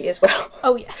indie as well.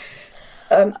 Oh, yes.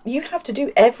 You have to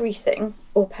do everything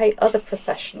or pay other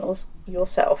professionals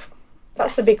yourself.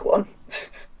 That's the big one.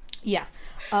 Yeah.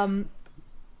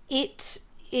 It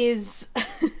is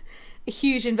a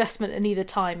huge investment in either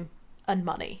time and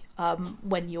money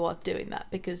when you are doing that,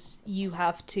 because you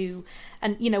have to,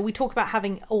 and you know, we talk about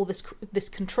having all this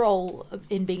control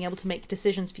in being able to make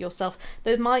decisions for yourself.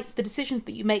 The decisions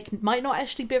that you make might not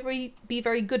actually be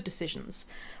very good decisions,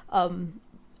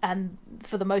 and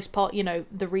for the most part, you know,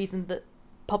 the reason that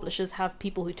publishers have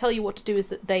people who tell you what to do is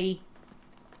that they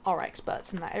are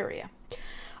experts in that area.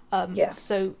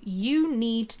 So you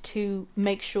need to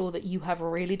make sure that you have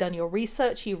really done your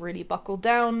research, you've really buckled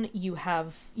down, you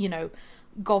have, you know,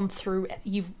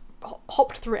 you've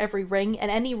hopped through every ring, and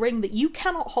any ring that you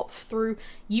cannot hop through,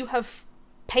 you have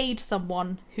paid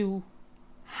someone who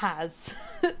has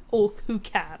or who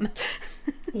can.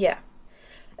 Yeah.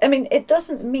 I mean, it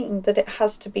doesn't mean that it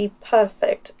has to be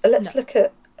perfect.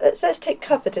 Let's take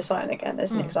cover design again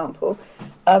as an example.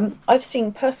 I've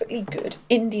seen perfectly good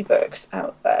indie books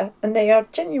out there, and they are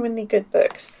genuinely good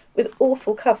books with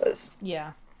awful covers.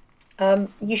 Yeah.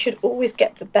 You should always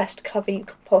get the best cover you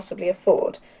can possibly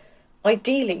afford.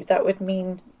 Ideally, that would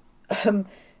mean,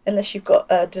 unless you've got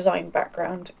a design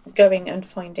background, going and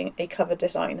finding a cover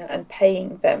designer and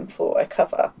paying them for a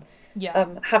cover. Yeah.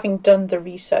 Having done the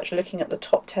research, looking at the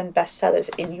top 10 bestsellers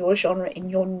in your genre, in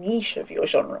your niche of your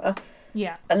genre.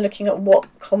 Yeah. And looking at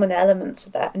what common elements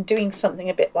are there and doing something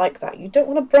a bit like that. You don't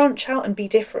want to branch out and be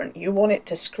different. You want it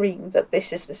to scream that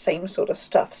this is the same sort of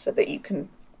stuff, so that you can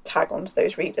tag onto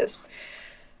those readers.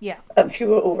 Yeah.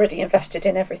 Who are already invested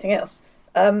in everything else.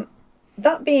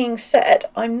 That being said,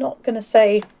 I'm not going to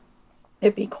say,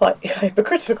 it'd be quite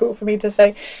hypocritical for me to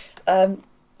say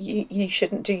you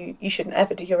shouldn't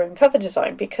ever do your own cover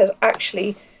design, because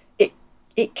actually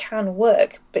it can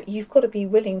work, but you've got to be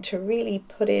willing to really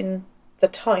put in the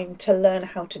time to learn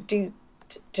how to do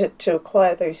to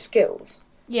acquire those skills.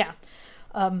 Yeah.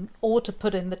 Or to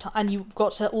put in the time, and you've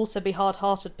got to also be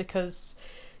hard-hearted, because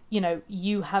you know,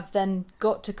 you have then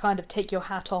got to kind of take your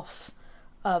hat off,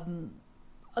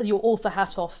 your author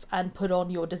hat off, and put on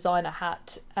your designer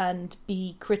hat, and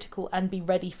be critical and be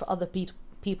ready for other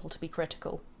people to be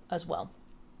critical as well.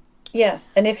 Yeah,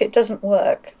 and if it doesn't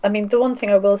work, I mean, the one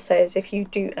thing I will say is, if you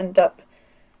do end up,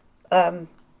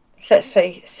 let's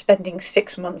say, spending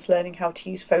 6 months learning how to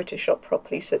use Photoshop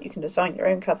properly so that you can design your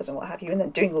own covers and what have you, and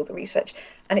then doing all the research,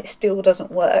 and it still doesn't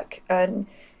work, and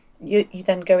you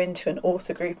then go into an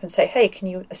author group and say, hey, can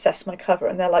you assess my cover?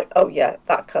 And they're like, oh yeah,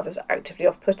 that cover's actively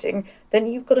off-putting. Then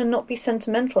you've got to not be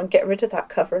sentimental and get rid of that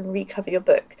cover and recover your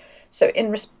book. So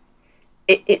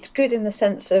it's good in the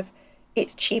sense of,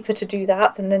 it's cheaper to do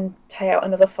that than then pay out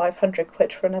another 500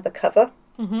 quid for another cover.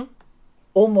 Mm-hmm.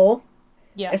 Or more.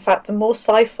 Yeah. In fact, the more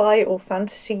sci-fi or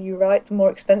fantasy you write, the more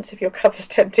expensive your covers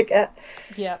tend to get.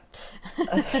 Yeah.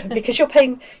 Because you're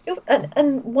paying,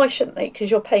 and why shouldn't they? Because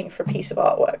you're paying for a piece of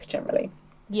artwork generally.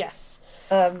 Yes.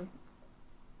 But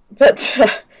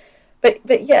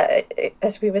yeah,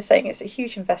 as we were saying, it's a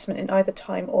huge investment in either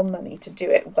time or money to do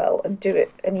it well, and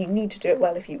you need to do it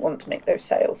well if you want to make those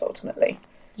sales ultimately.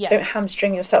 Yes. Don't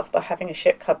hamstring yourself by having a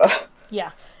shit cover.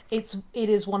 Yeah, it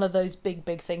is one of those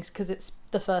big things because it's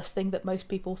the first thing that most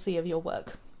people see of your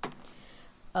work.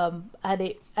 And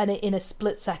it in a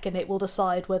split second it will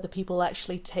decide whether people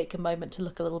actually take a moment to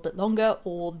look a little bit longer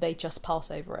or they just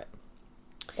pass over it.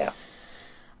 Yeah.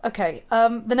 Okay.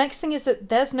 The next thing is that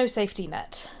there's no safety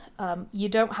net. You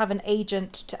don't have an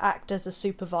agent to act as a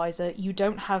supervisor. You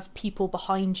don't have people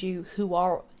behind you who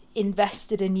are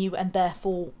invested in you and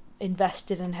therefore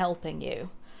invested in helping you.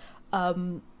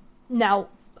 Now,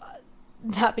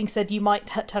 that being said, you might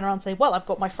turn around and say, well, I've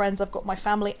got my friends, I've got my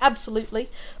family, absolutely,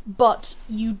 but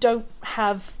you don't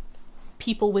have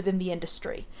people within the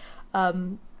industry.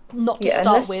 Not to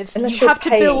start with. You have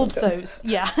to build those.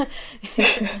 Yeah.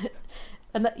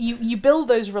 And you build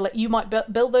those, you might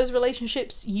build those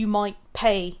relationships, you might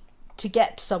pay to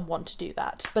get someone to do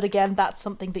that. But again, that's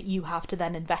something that you have to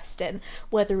then invest in,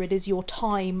 whether it is your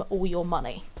time or your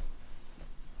money.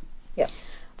 Yeah.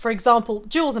 For example,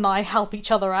 Jules and I help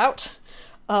each other out,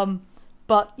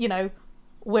 but,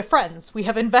 we're friends. We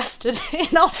have invested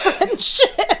in our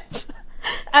friendship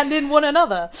and in one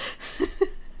another.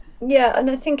 Yeah, and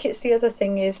I think it's the other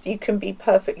thing is you can be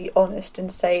perfectly honest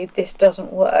and say this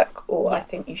doesn't work, or I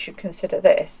think you should consider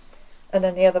this. And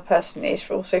then the other person is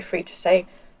also free to say,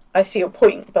 I see your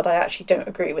point, but I actually don't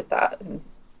agree with that,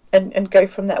 and go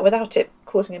from there without it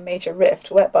causing a major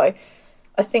rift, whereby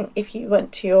I think if you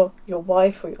went to your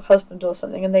wife or your husband or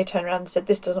something and they turned around and said,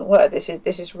 this doesn't work, this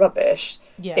is rubbish,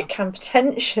 it can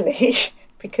potentially,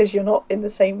 because you're not in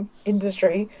the same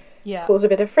industry, cause a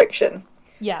bit of friction.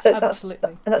 Yeah, so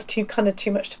absolutely. That's too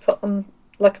much to put on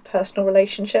like a personal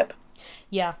relationship.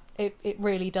 Yeah, it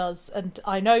really does. And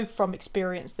I know from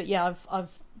experience that, I've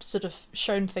sort of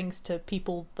shown things to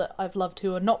people that I've loved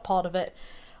who are not part of it,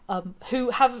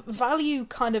 who have value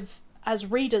kind of as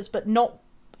readers, but not,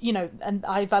 and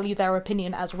I value their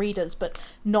opinion as readers, but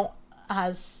not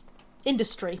as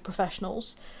industry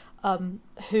professionals,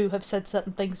 who have said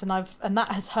certain things, and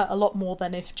that has hurt a lot more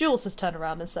than if Jules has turned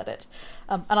around and said it.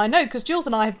 And I know because Jules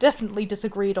and I have definitely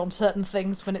disagreed on certain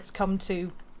things when it's come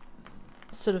to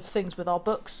sort of things with our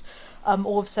books,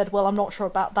 or have said, well, I'm not sure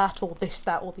about that, or this,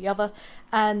 that, or the other,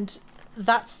 and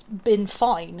that's been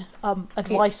fine.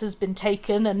 Advice has been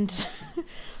taken and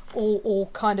or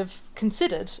kind of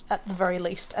considered at the very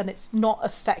least, and it's not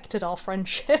affected our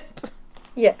friendship.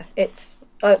 Yeah, it's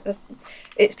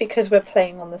because we're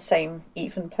playing on the same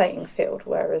even playing field,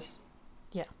 whereas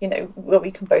where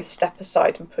we can both step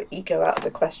aside and put ego out of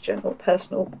the question or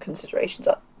personal considerations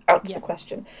out of the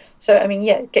question. So I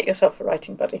mean, get yourself a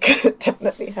writing buddy, because it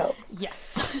definitely helps.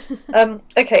 Yes.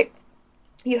 Okay,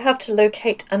 you have to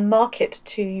locate and market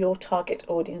to your target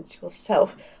audience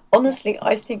yourself. Honestly,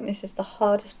 I think this is the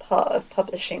hardest part of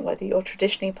publishing, whether you're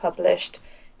traditionally published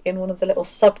in one of the little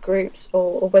subgroups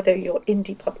or whether you're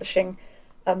indie publishing,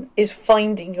 is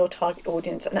finding your target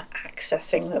audience and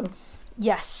accessing them.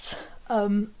 Yes.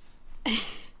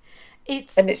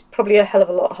 It's probably a hell of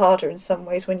a lot harder in some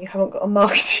ways when you haven't got a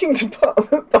marketing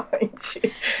department behind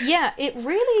you. Yeah, it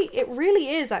really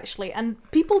is, actually, and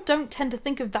people don't tend to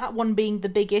think of that one being the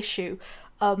big issue.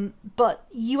 But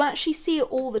you actually see it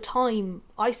all the time.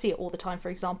 I see it all the time, for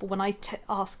example, when I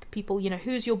ask people,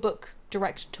 who's your book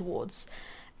directed towards?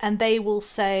 And they will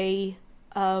say,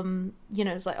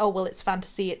 it's like, oh, well, it's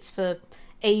fantasy, it's for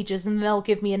ages, and they'll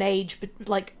give me an age, but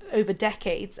like over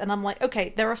decades. And I'm like,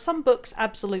 okay, there are some books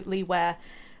absolutely where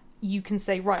you can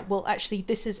say, right, well, actually,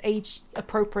 this is age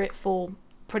appropriate for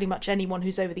pretty much anyone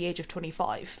who's over the age of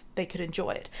 25. They could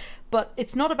enjoy it. But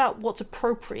it's not about what's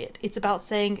appropriate. It's about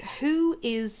saying, who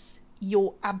is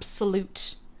your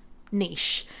absolute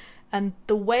niche? And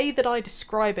the way that I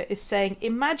describe it is saying,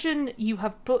 imagine you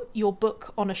have put your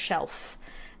book on a shelf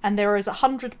and there is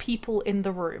 100 people in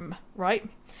the room, right?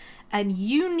 And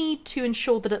you need to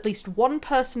ensure that at least one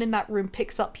person in that room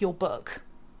picks up your book.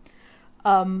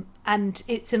 And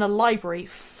it's in a library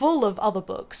full of other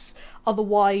books.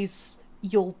 Otherwise,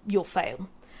 you'll fail.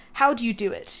 How do you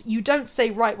do it? You don't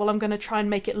say, right, well, I'm going to try and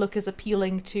make it look as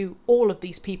appealing to all of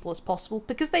these people as possible,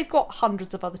 because they've got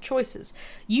hundreds of other choices.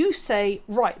 You say,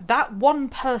 right, that one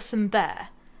person there,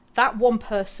 that one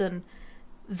person,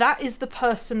 that is the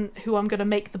person who I'm going to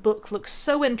make the book look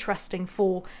so interesting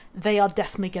for, they are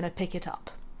definitely going to pick it up.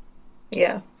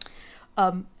 Yeah.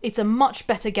 It's a much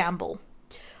better gamble.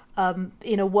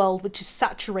 In a world which is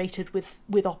saturated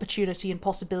with opportunity and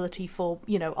possibility for,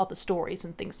 other stories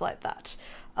and things like that.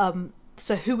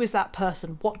 So who is that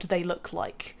person? What do they look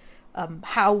like?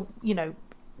 How,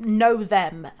 know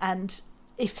them. And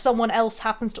if someone else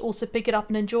happens to also pick it up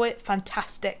and enjoy it,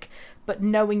 fantastic. But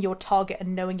knowing your target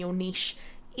and knowing your niche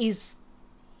is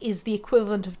the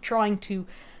equivalent of trying to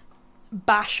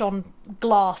bash on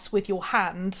glass with your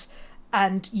hand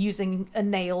and using a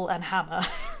nail and hammer.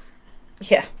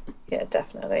 Yeah,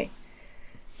 definitely.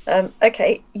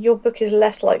 Okay, your book is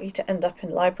less likely to end up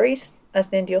in libraries as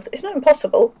an indie author. It's not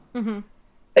impossible, Mm-hmm.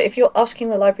 but if you're asking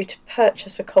the library to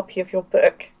purchase a copy of your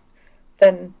book,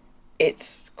 then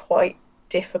it's quite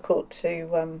difficult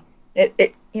to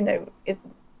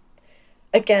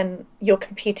again, you're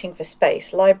competing for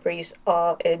space. Libraries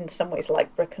are in some ways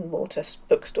like brick and mortar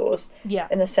bookstores, Yeah.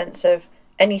 in the sense of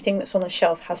anything that's on the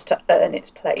shelf has to earn its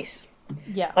place.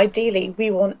 Yeah. Ideally,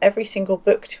 we want every single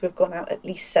book to have gone out at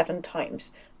least 7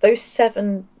 times. Those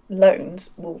 7 loans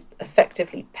will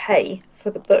effectively pay for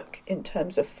the book in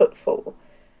terms of footfall.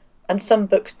 And some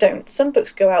books don't. Some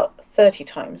books go out 30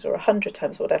 times or 100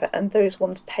 times or whatever, and those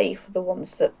ones pay for the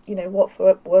ones that,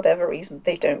 for whatever reason,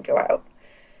 they don't go out.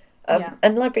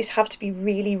 And libraries have to be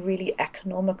really, really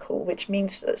economical, which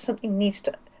means that something needs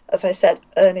to, as I said,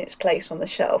 earn its place on the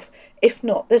shelf. If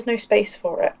not, there's no space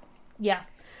for it. Yeah.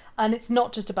 And it's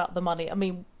not just about the money. I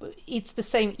mean, it's the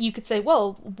same. You could say,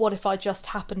 well, what if I just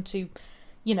happen to,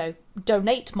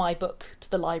 donate my book to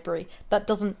the library? That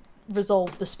doesn't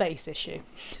resolve the space issue.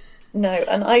 No,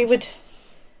 and I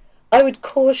would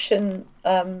caution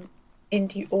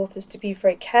indie authors to be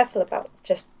very careful about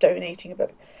just donating a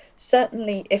book.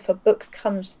 Certainly, if a book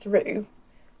comes through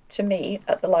to me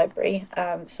at the library,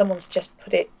 someone's just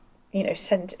put it,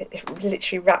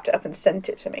 literally wrapped it up and sent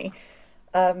it to me,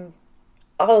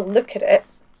 I'll look at it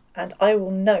and I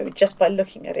will know just by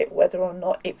looking at it whether or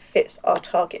not it fits our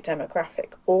target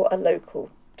demographic or a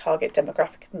local target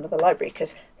demographic in another library,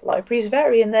 because libraries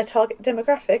vary in their target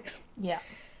demographics. Yeah.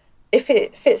 If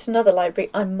it fits another library,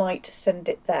 I might send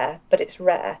it there, but it's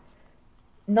rare.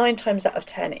 9 times out of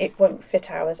 10, it won't fit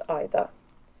ours either.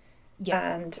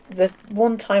 Yeah. And the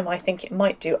one time I think it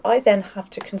might do, I then have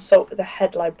to consult with the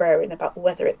head librarian about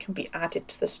whether it can be added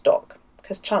to the stock,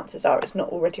 because chances are it's not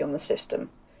already on the system.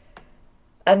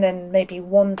 And then maybe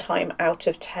 1 time out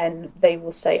of 10, they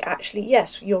will say, actually,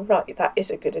 yes, you're right, that is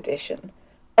a good addition.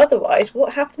 Otherwise,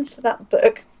 what happens to that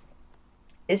book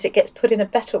is it gets put in a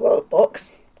Better World box.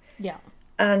 Yeah.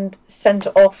 And sent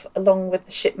off along with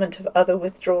the shipment of other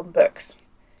withdrawn books.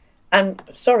 And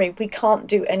sorry, we can't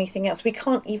do anything else. We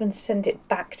can't even send it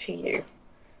back to you.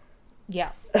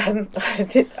 Yeah.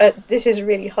 This is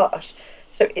really harsh.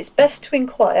 So it's best to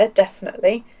inquire,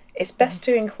 definitely. It's best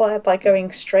to inquire by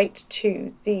going straight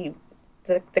to the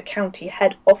county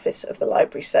head office of the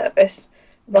library service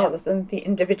rather than the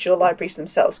individual libraries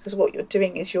themselves, because what you're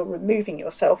doing is you're removing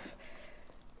yourself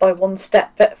by 1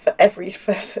 step for every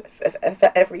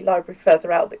library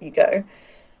further out that you go.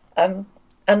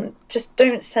 And just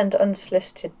don't send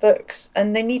unsolicited books.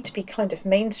 And they need to be kind of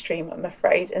mainstream, I'm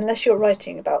afraid, unless you're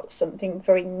writing about something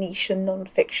very niche and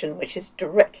non-fiction, which is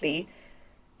directly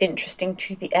interesting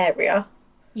to the area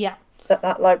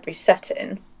that library's set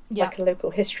in, like a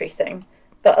local history thing.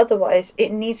 But otherwise,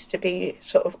 it needs to be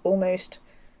sort of almost,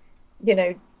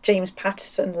 James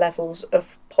Patterson levels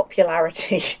of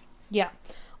popularity. Yeah.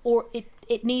 Or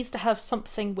it needs to have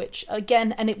something which,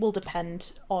 again, and it will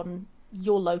depend on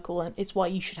your local, and it's why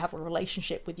you should have a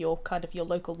relationship with your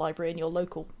local library and your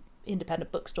local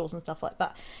independent bookstores and stuff like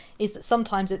that, is that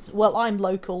sometimes it's, well, I'm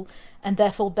local and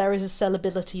therefore there is a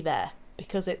sellability there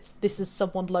because this is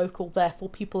someone local, therefore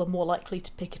people are more likely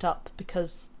to pick it up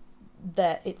because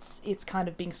it's kind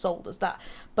of being sold as that.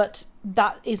 But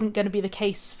that isn't going to be the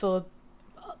case for,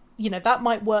 that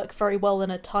might work very well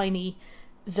in a tiny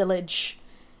village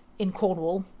in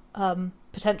Cornwall,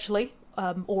 potentially,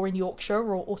 or in Yorkshire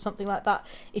or something like that.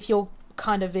 If you're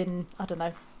kind of in, I don't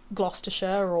know,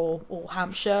 Gloucestershire or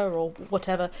Hampshire or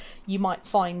whatever, you might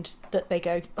find that they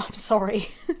go, I'm sorry,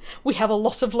 we have a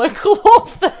lot of local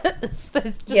authors.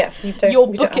 There's just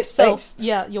your book itself.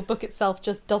 Yeah, your book itself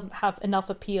just doesn't have enough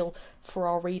appeal for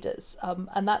our readers,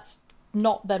 and that's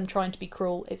not them trying to be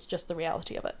cruel. It's just the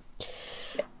reality of it.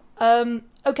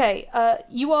 Okay,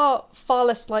 you are far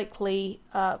less likely,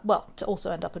 to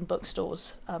also end up in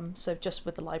bookstores. So just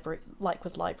with the library, like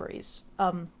with libraries.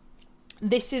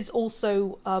 This is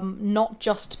also not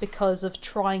just because of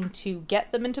trying to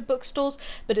get them into bookstores,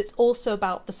 but it's also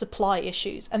about the supply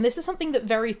issues. And this is something that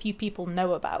very few people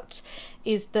know about,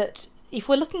 is that if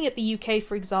we're looking at the UK,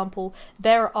 for example,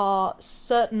 there are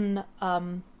certain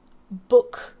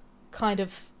book kind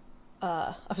of,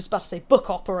 I was about to say book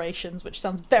operations, which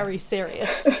sounds very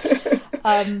serious.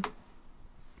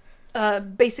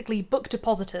 Basically book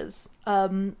depositors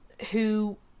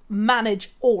who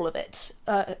manage all of it,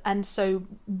 and so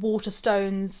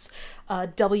Waterstones,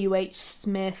 W.H.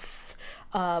 Smith,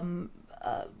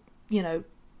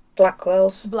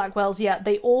 Blackwell's, yeah,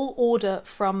 they all order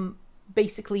from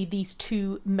basically these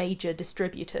two major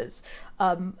distributors,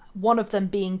 one of them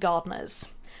being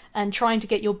Gardner's. And trying to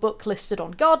get your book listed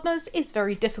on Gardner's is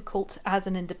very difficult as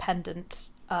an independent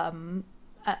and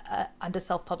a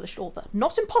self-published author.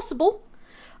 Not impossible.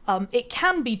 It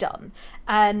can be done,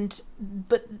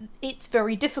 but it's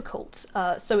very difficult.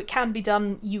 So it can be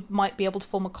done. You might be able to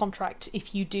form a contract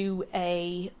if you do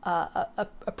a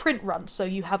print run. So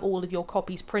you have all of your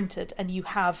copies printed and you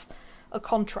have a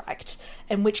contract.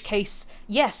 In which case,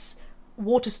 yes,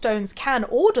 Waterstones can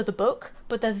order the book,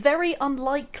 but they're very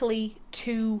unlikely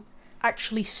to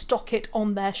actually stock it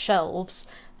on their shelves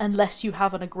unless you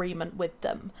have an agreement with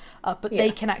them. But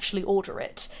they can actually order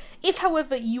it. If,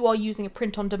 however, you are using a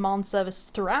print-on-demand service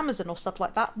through Amazon or stuff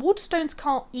like that, Waterstones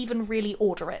can't even really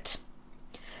order it.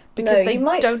 Because they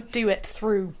don't do it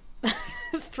through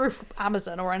through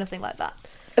Amazon or anything like that.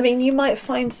 I mean, you might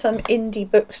find some indie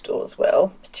bookstores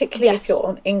will, particularly if you're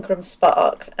on Ingram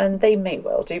Spark, and they may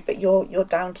well do, but you're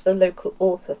down to the local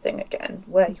author thing again,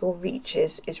 where your reach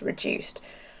is reduced.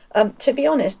 To be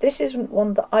honest, this isn't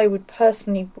one that I would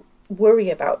personally worry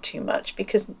about too much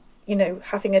because, you know,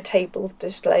 having a table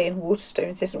display in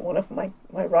Waterstones isn't one of my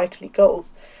writerly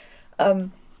goals.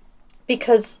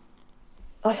 Because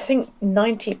I think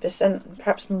 90%,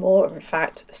 perhaps more in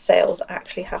fact, of sales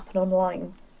actually happen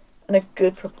online. And a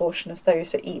good proportion of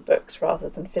those are ebooks rather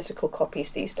than physical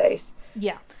copies these days.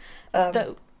 Yeah.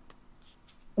 That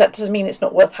doesn't mean it's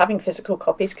not worth having physical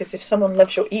copies, because if someone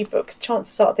loves your ebook,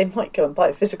 chances are they might go and buy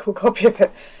a physical copy of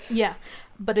it. Yeah,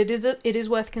 but it is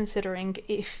worth considering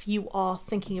if you are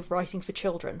thinking of writing for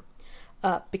children.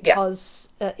 Because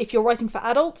if you're writing for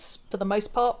adults, for the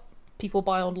most part, people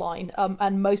buy online.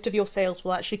 And most of your sales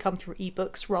will actually come through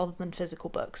ebooks rather than physical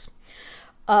books.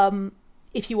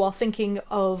 If you are thinking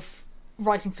of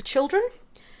writing for children,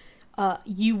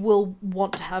 you will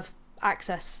want to have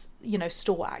access,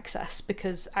 store access,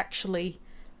 because actually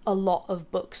a lot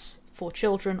of books for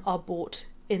children are bought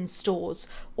in stores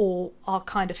or are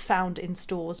kind of found in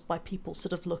stores by people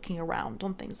sort of looking around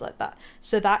on things like that.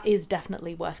 So that is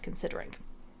definitely worth considering.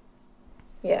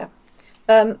 Yeah.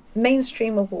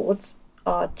 Mainstream awards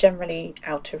are generally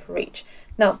out of reach.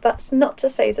 Now, that's not to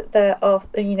say that there are,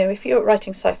 if you're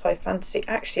writing sci-fi fantasy,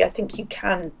 actually, I think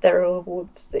there are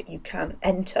awards that you can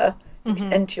enter. You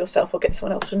can enter yourself or get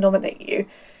someone else to nominate you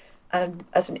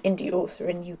as an indie author,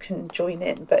 and you can join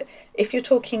in. But if you're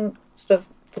talking sort of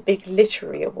the big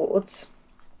literary awards,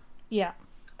 there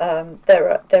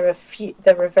are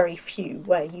very few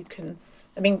where you can.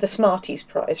 I mean, the Smarties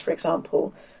Prize, for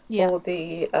example, or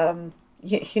the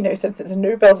the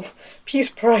Nobel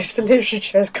Peace Prize for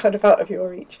Literature is kind of out of your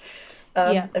reach,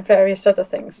 and various other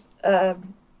things.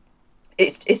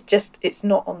 It's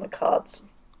not on the cards.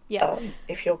 Yeah.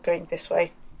 If you're going this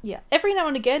way. Yeah. Every now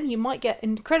and again, you might get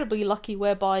incredibly lucky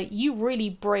whereby you really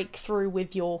break through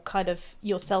with your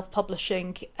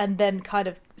self-publishing, and then kind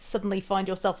of suddenly find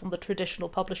yourself on the traditional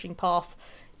publishing path,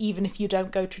 even if you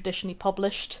don't go traditionally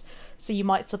published. So you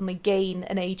might suddenly gain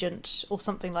an agent or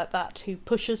something like that who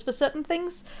pushes for certain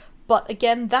things. But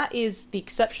again, that is the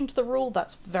exception to the rule.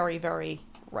 That's very, very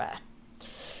rare.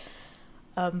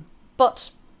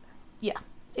 But yeah,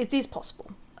 it is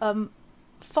possible.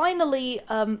 Finally,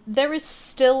 there is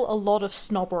still a lot of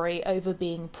snobbery over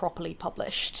being properly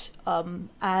published,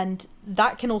 and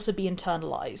that can also be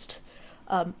internalized,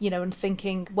 and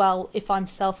thinking, well, if I'm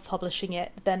self-publishing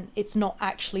it, then it's not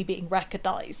actually being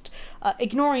recognised,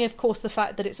 ignoring, of course, the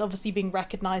fact that it's obviously being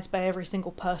recognised by every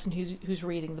single person who's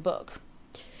reading the book.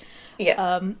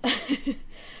 Yeah.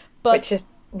 But which is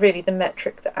really the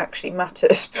metric that actually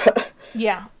matters.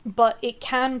 Yeah, but it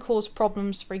can cause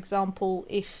problems, for example,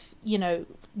 if,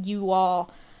 you are...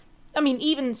 I mean,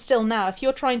 even still now, if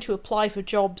you're trying to apply for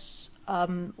jobs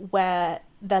where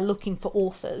they're looking for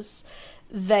authors,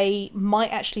 they might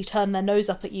actually turn their nose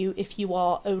up at you if you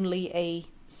are only a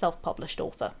self-published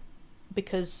author.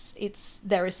 Because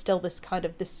there is still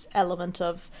this element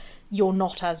of you're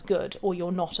not as good, or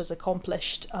you're not as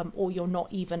accomplished, or you're not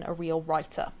even a real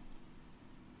writer.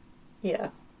 Yeah.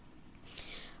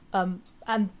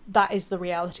 And that is the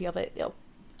reality of it.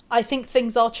 I think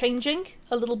things are changing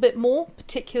a little bit more,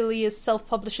 particularly as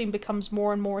self-publishing becomes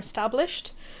more and more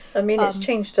established. I mean, it's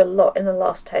changed a lot in the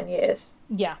last 10 years.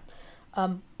 Yeah.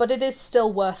 But it is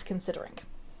still worth considering.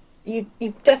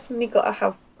 You've definitely got to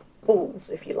have balls,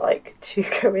 if you like, to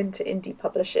go into indie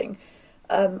publishing.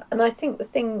 And I think the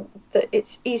thing that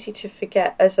it's easy to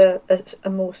forget as a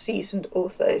more seasoned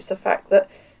author is the fact that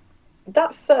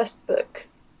first book,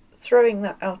 throwing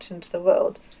that out into the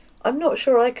world, I'm not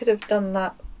sure I could have done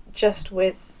that just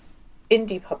with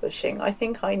indie publishing. I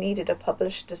think I needed a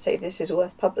publisher to say this is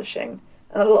worth publishing,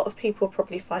 And a lot of people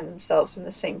probably find themselves in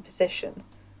the same position.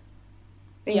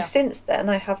 Yeah. Since then,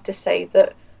 I have to say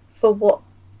that for what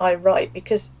I write,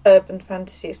 because urban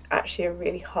fantasy is actually a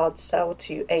really hard sell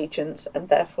to agents, and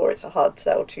therefore it's a hard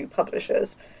sell to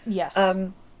publishers. Yes.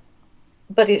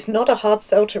 But it's not a hard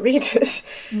sell to readers.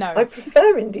 No. I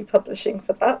prefer indie publishing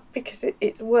for that, because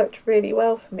it's worked really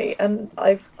well for me, and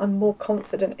I'm more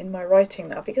confident in my writing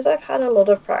now because I've had a lot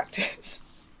of practice.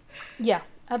 Yeah,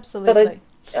 absolutely.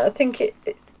 But I think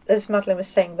as Madeline was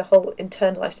saying, the whole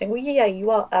internalised thing, well, yeah, you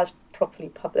are as properly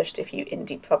published if you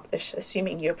indie publish,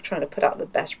 assuming you're trying to put out the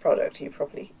best product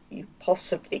you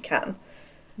possibly can.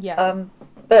 Yeah.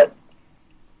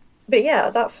 But yeah,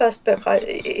 that first book,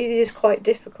 it is quite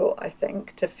difficult, I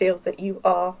think, to feel that you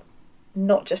are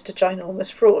not just a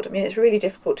ginormous fraud. I mean, it's really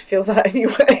difficult to feel that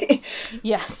anyway.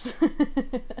 Yes.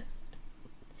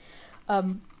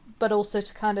 But also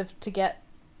to get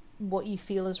what you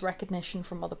feel as recognition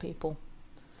from other people.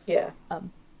 Yeah.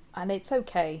 And it's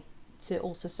okay to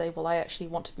also say, well, I actually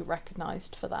want to be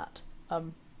recognised for that,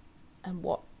 and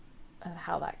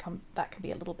how that can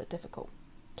be a little bit difficult.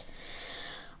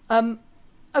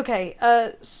 Okay,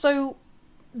 so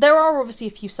there are obviously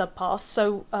a few subpaths,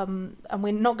 so and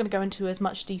we're not going to go into as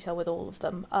much detail with all of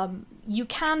them. You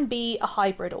can be a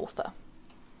hybrid author.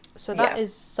 So that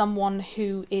is someone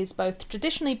who is both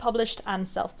traditionally published and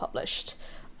self-published,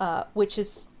 which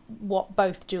is what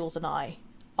both Jules and I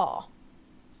are.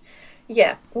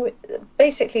 Yeah,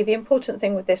 basically the important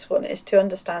thing with this one is to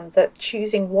understand that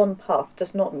choosing one path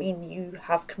does not mean you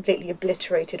have completely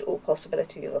obliterated all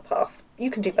possibility of the other path.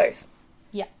 You can do both.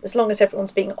 Yeah. As long as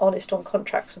everyone's being honest on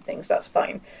contracts and things, that's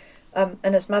fine. And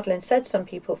as Madeline said, some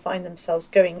people find themselves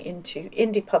going into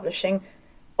indie publishing,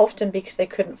 often because they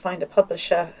couldn't find a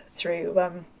publisher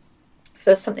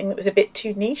for something that was a bit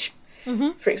too niche.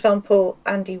 Mm-hmm. For example,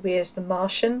 Andy Weir's The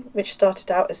Martian, which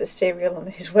started out as a serial on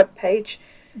his webpage.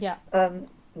 Yeah.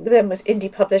 Then was indie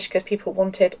published because people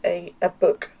wanted a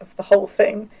book of the whole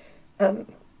thing.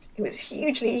 It was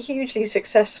hugely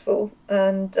successful,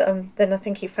 and then I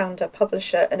think he found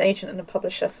an agent and a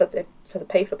publisher for the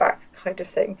paperback kind of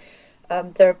thing.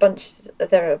 There are a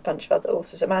bunch of other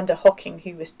authors. Amanda Hocking,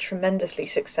 who was tremendously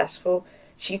successful,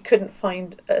 she couldn't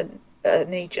find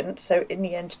an agent, so in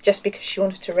the end, just because she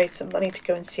wanted to raise some money to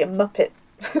go and see a Muppet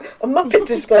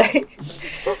display,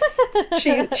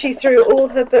 she threw all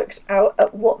her books out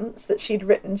at once that she'd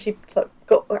written. She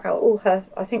got out all her,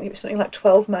 I think it was something like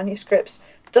 12 manuscripts,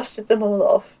 dusted them all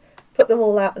off, put them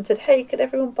all out and said, hey, could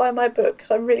everyone buy my book,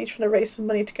 because I'm really trying to raise some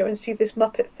money to go and see this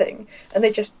Muppet thing. And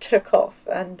they just took off,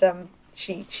 and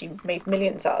she made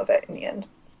millions out of it in the end.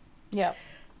 Yeah.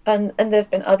 And there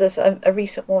have been others. A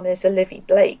recent one is Olivia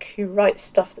Blake, who writes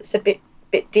stuff that's a bit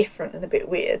different and a bit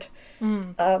weird,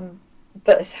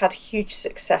 but has had huge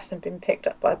success and been picked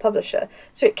up by a publisher.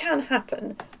 So it can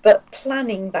happen, but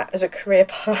planning that as a career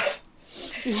path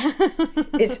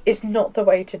is not the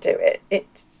way to do it.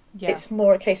 It's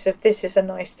more a case of, this is a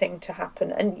nice thing to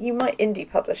happen, and you might indie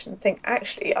publish and think,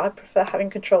 actually, I prefer having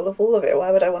control of all of it.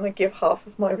 Why would I want to give half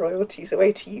of my royalties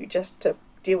away to you just to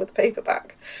deal with the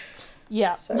paperback?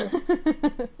 Yeah. So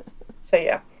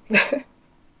yeah.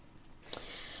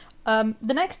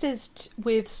 The next is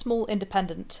with small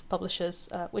independent publishers,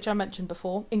 which I mentioned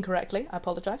before incorrectly. I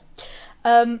apologise.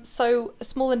 So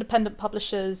small independent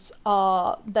publishers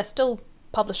they're still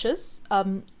publishers,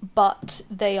 but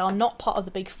they are not part of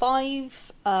the big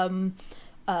five, and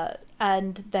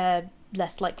they're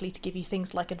less likely to give you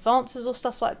things like advances or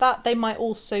stuff like that. They might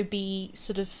also be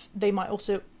they might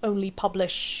also only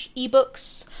publish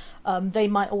ebooks. They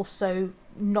might also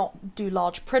not do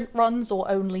large print runs,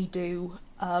 or only do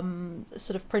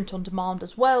print on demand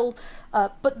as well,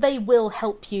 but they will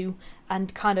help you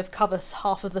and kind of cover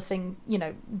half of the thing,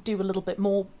 do a little bit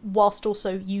more, whilst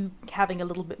also you having a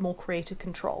little bit more creative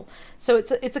control. So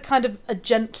it's a kind of a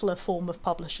gentler form of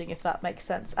publishing, if that makes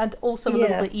sense, and also a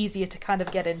little bit easier to kind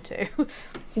of get into.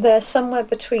 They're somewhere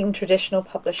between traditional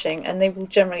publishing, and they will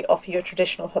generally offer you a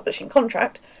traditional publishing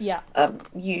contract. Yeah.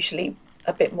 Usually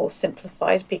a bit more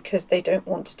simplified, because they don't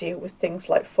want to deal with things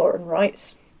like foreign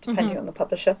rights, depending on the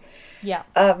publisher. Yeah.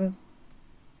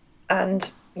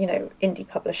 And, indie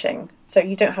publishing, so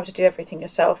you don't have to do everything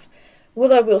yourself.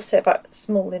 What I will say about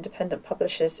small independent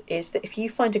publishers is that if you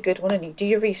find a good one and you do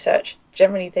your research,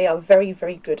 generally they are very,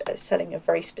 very good at selling a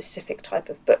very specific type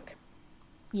of book.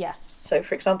 Yes. So,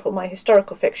 for example, my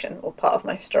historical fiction, or part of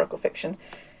my historical fiction,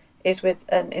 is with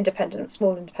an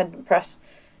small independent press,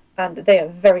 and they are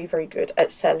very, very good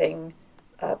at selling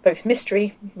both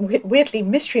weirdly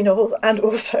mystery novels, and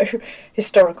also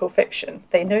historical fiction.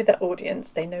 They know their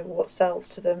audience, they know what sells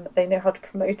to them, they know how to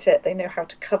promote it, they know how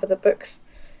to cover the books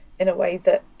in a way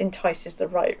that entices the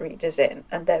right readers in,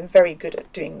 and they're very good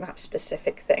at doing that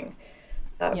specific thing.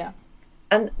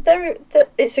 And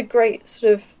it's a great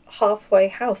sort of halfway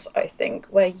house, I think,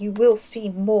 where you will see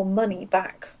more money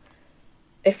back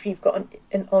if you've got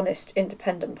an honest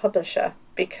independent publisher,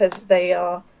 because they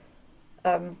are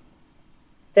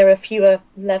there are fewer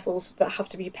levels that have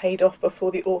to be paid off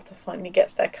before the author finally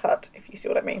gets their cut, if you see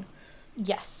what I mean.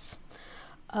 Yes.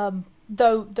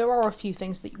 Though there are a few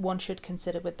things that one should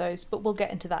consider with those, but we'll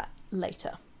get into that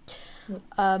later.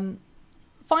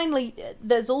 Finally,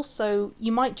 there's also,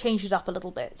 you might change it up a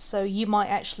little bit. So you might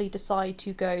actually decide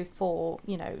to go for,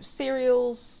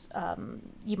 serials.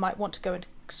 You might want to go into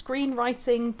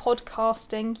screenwriting,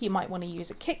 podcasting. You might want to use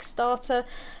a Kickstarter.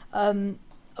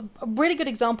 A really good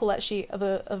example, actually,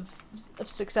 of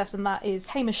success in that is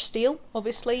Hamish Steele,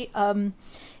 obviously.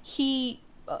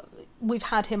 We've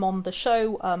had him on the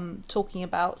show talking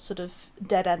about sort of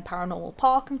Dead End Paranormal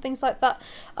Park and things like that.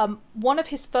 One of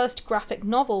his first graphic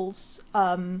novels,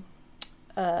 Pantheon,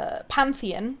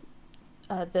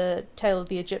 the Tale of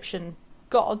the Egyptian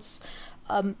Gods,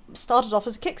 started off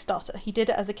as a Kickstarter. He did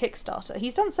it as a Kickstarter.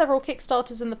 He's done several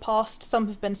Kickstarters in the past. Some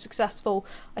have been successful.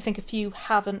 I think a few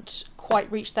haven't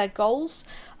quite reached their goals.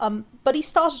 But he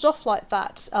started off like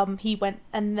that. He went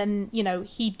and then,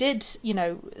 he did,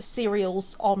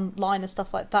 serials online and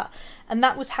stuff like that. And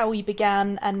that was how he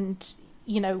began. And,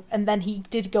 and then he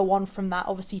did go on from that,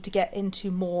 obviously, to get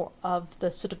into more of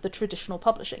the sort of the traditional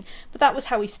publishing. But that was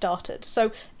how he started.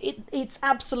 So it's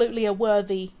absolutely a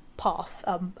worthy path,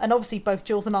 and obviously both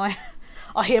Jules and I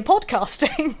are here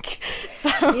podcasting. So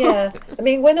yeah, I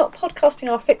mean, we're not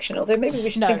podcasting our fiction, although maybe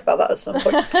we should think about that at some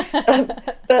point.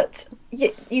 But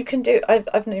you can do.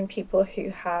 I've known people who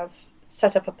have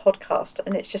set up a podcast,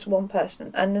 and it's just one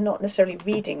person, and they're not necessarily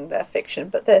reading their fiction,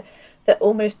 but they're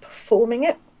almost performing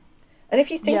it. And if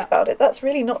you think about it, that's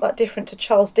really not that different to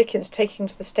Charles Dickens taking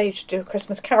to the stage to do A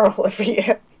Christmas Carol every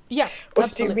year. Yeah, or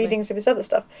absolutely. to do readings of his other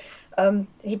stuff.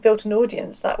 He built an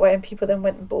audience that way, and people then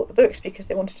went and bought the books because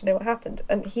they wanted to know what happened.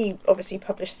 And he obviously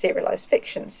published serialised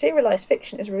fiction. Serialised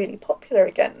fiction is really popular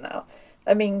again now.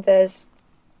 I mean,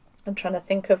 I'm trying to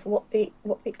think of what the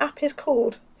app is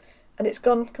called, and it's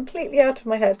gone completely out of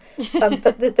my head.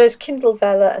 But there's Kindle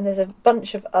Vella, and there's a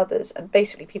bunch of others, and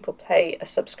basically people pay a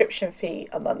subscription fee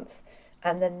a month,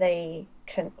 and then they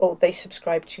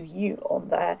subscribe to you on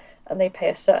there, and they pay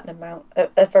a certain amount,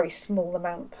 a very small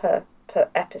amount per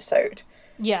episode.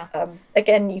 Yeah.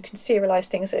 Again, you can serialise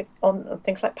things on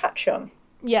things like Patreon.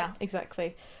 Yeah,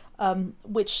 exactly.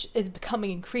 Which is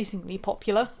becoming increasingly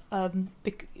popular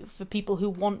for people who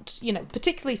want,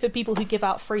 particularly for people who give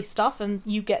out free stuff, and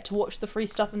you get to watch the free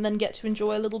stuff and then get to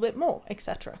enjoy a little bit more,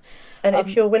 etc. And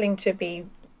if you're willing to be,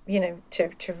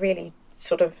 to really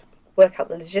sort of work out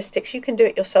the logistics, you can do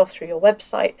it yourself through your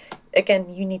website.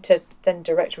 Again, you need to then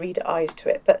direct reader eyes to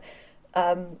it. But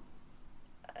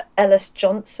Ellis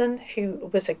Johnson, who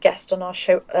was a guest on our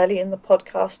show early in the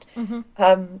podcast,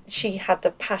 she had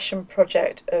the passion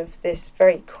project of this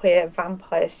very queer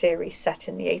vampire series set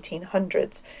in the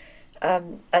 1800s,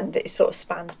 and it sort of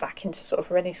spans back into sort of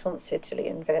Renaissance Italy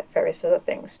and various other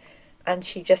things. And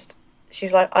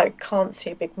she's like, I can't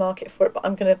see a big market for it, but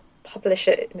I'm going to publish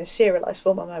it in a serialised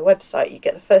form on my website. You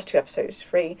get the first 2 episodes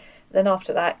free, then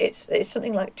after that it's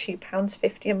something like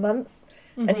 £2.50 a month.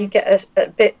 And you get a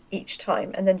bit each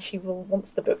time, and then once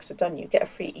the books are done, you get a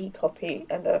free e-copy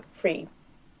and a free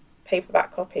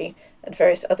paperback copy and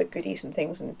various other goodies and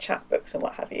things and chat books and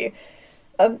what have you.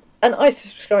 And I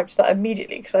subscribed to that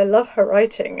immediately because I love her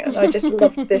writing, and I just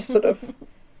loved this sort of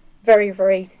very,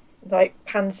 very like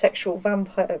pansexual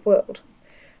vampire world.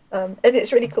 And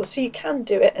it's really cool. So you can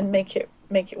do it and make it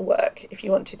work if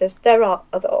you want to. There are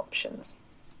other options.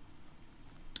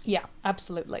 Yeah,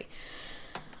 absolutely.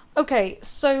 Okay,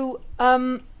 so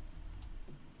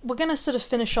we're going to sort of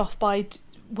finish off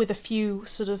with a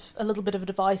little bit of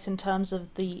advice in terms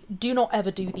of the do not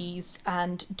ever do these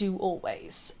and do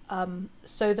always.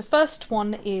 So the first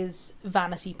one is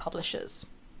vanity publishers.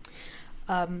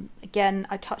 Again,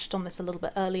 I touched on this a little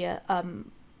bit earlier,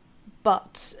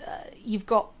 but you've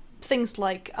got things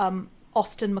like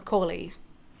Austen Macaulay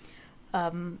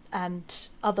and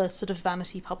other sort of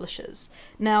vanity publishers.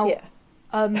 Now,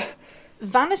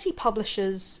 vanity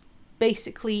publishers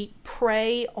basically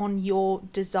prey on your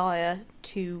desire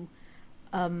to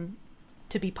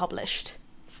be published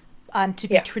and to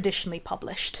be traditionally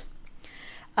published.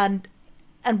 And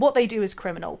what they do is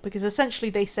criminal, because essentially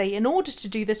they say, in order to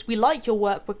do this, we like your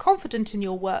work, we're confident in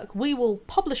your work, we will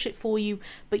publish it for you,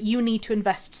 but you need to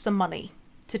invest some money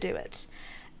to do it.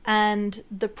 And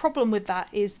the problem with that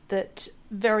is that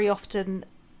very often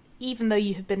even though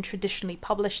you have been traditionally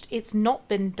published, it's not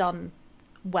been done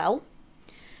well.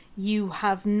 You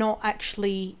have not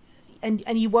actually, and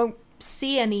you won't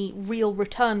see any real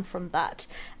return from that.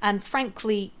 And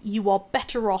frankly, you are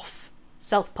better off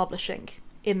self-publishing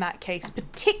in that case,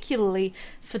 particularly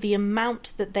for the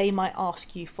amount that they might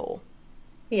ask you for.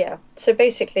 Yeah. So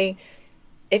basically,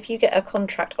 if you get a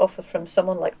contract offer from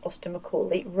someone like Austen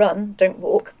Macaulay, run, don't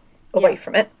walk away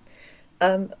from it.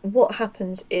 What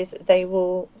happens is they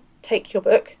will take your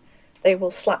book, they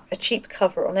will slap a cheap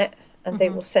cover on it, and they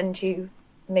will send you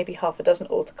maybe half a dozen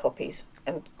author copies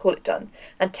and call it done.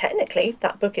 And technically,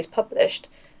 that book is published.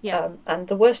 And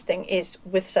the worst thing is,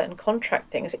 with certain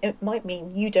contract things, it might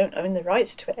mean you don't own the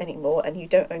rights to it anymore, and you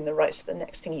don't own the rights to the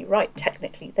next thing you write.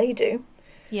 Technically, they do.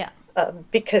 Yeah.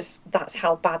 Because that's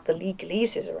how bad the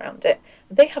legalese is around it.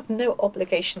 They have no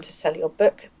obligation to sell your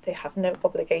book. They have no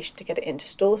obligation to get it into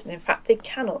stores. And in fact, they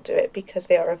cannot do it because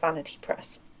they are a vanity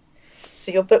press.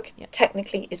 So your book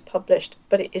technically is published,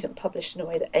 but it isn't published in a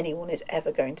way that anyone is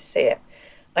ever going to see it.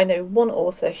 I know one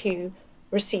author who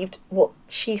received what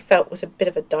she felt was a bit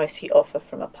of a dicey offer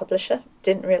from a publisher,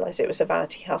 didn't realise it was a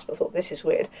vanity house, but thought, this is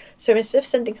weird. So instead of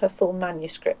sending her full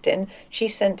manuscript in, she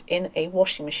sent in a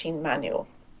washing machine manual.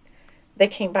 They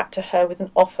came back to her with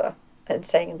an offer and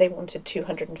saying they wanted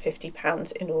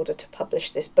 £250 in order to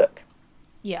publish this book.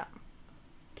 Yeah.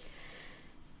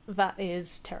 That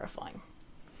is terrifying.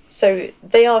 So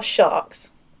they are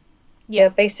sharks. Yeah,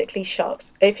 basically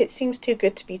sharks. If it seems too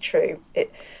good to be true,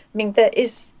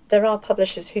 there are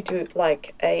publishers who do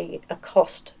like a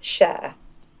cost share,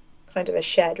 kind of a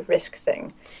shared risk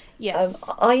thing. Yes.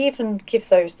 I even give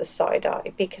those the side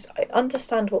eye because I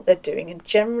understand what they're doing, and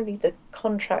generally the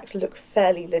contracts look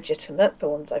fairly legitimate, the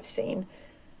ones I've seen.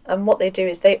 And what they do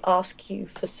is they ask you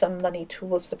for some money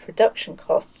towards the production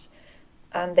costs,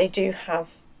 and they do have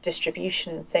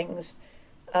distribution and things.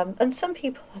 And some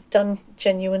people have done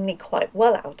genuinely quite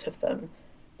well out of them.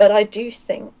 But I do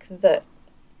think that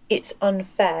it's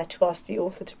unfair to ask the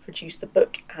author to produce the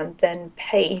book and then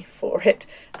pay for it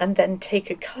and then take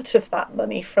a cut of that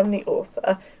money from the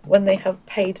author when they have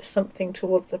paid something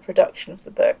towards the production of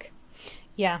the book.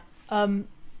 Yeah.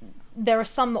 There are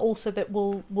some also that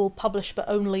will publish, but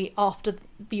only after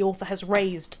the author has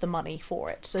raised the money for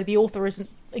it. So the author isn't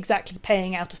exactly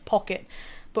paying out of pocket,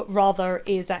 but rather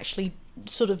is actually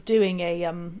sort of doing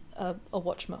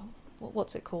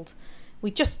what's it called? We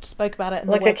just spoke about it in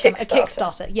like the website. A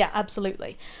Kickstarter. Yeah,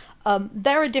 absolutely.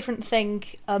 They're a different thing.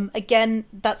 Again,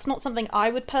 that's not something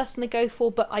I would personally go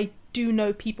for, but I do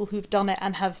know people who've done it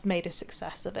and have made a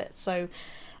success of it. So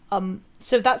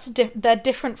they're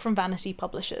different from vanity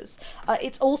publishers.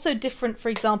 It's also different, for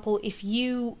example, if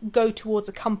you go towards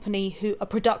a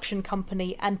production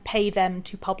company, and pay them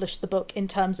to publish the book, in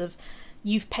terms of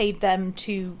you've paid them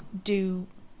to do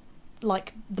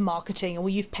like the marketing, or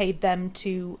you've paid them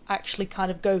to actually kind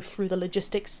of go through the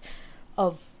logistics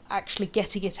of actually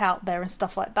getting it out there and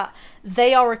stuff like that.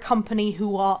 They are a company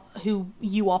who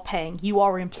you are paying. You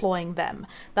are employing them.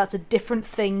 That's a different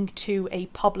thing to a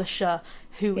publisher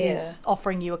who is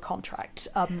offering you a contract.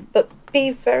 But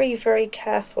be very, very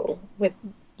careful with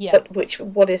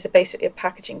what is basically a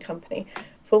packaging company.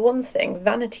 For one thing,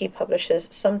 vanity publishers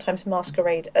sometimes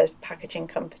masquerade as packaging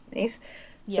companies.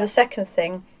 For the second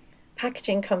thing,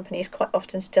 packaging companies quite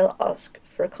often still ask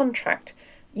for a contract.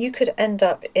 You could end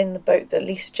up in the boat that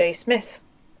Lisa J. Smith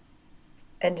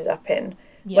ended up in,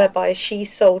 whereby she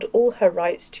sold all her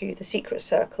rights to The Secret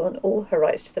Circle and all her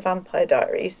rights to The Vampire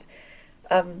Diaries.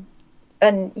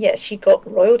 And yes, she got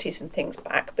royalties and things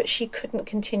back, but she couldn't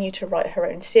continue to write her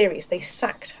own series. They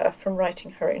sacked her from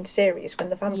writing her own series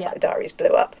when The Vampire Diaries blew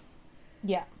up.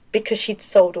 Yeah. Because she'd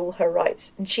sold all her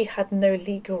rights and she had no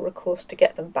legal recourse to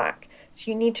get them back. So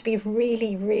you need to be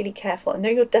really, really careful. I know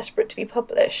you're desperate to be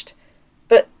published,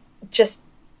 but just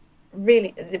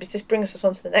really, this brings us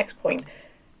on to the next point.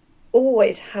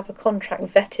 Always have a contract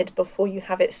vetted before you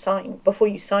have it signed, before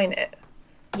you sign it.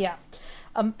 Yeah.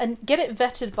 And get it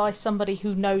vetted by somebody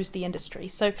who knows the industry.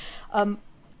 So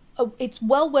it's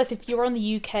well worth, if you're in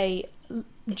the UK,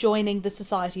 joining the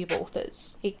Society of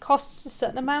Authors. It costs a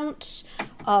certain amount,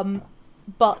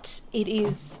 but it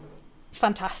is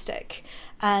fantastic.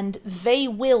 And they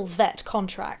will vet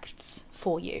contracts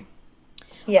for you.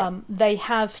 Yeah. They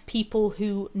have people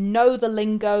who know the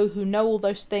lingo, who know all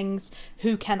those things,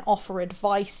 who can offer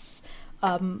advice,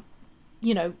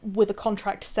 with a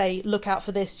contract, say, look out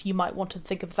for this, you might want to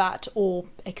think of that, or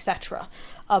etc.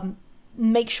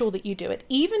 Make sure that you do it.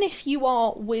 Even if you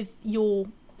are with your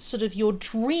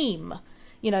dream,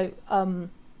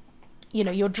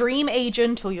 your dream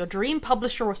agent or your dream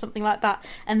publisher or something like that,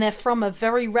 and they're from a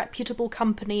very reputable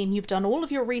company and you've done all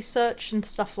of your research and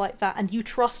stuff like that and you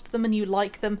trust them and you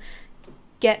like them,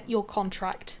 get your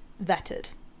contract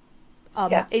vetted.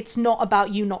 It's not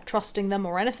about you not trusting them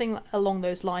or anything along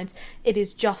those lines. It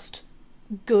is just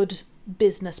good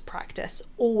business practice.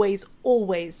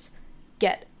 Always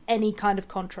get any kind of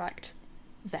contract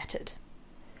vetted.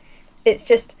 It's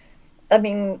just, I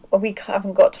mean, we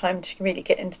haven't got time to really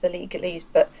get into the legalese,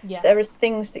 but there are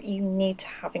things that you need to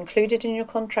have included in your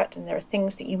contract, and there are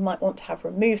things that you might want to have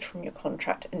removed from your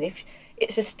contract. And if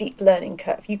it's a steep learning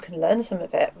curve, you can learn some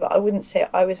of it, but I wouldn't say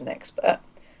I was an expert.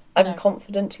 I'm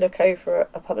confident to look over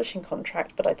a publishing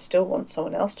contract, but I'd still want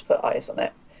someone else to put eyes on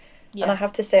it. Yeah. And I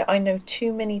have to say, I know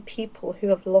too many people who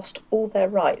have lost all their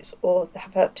rights or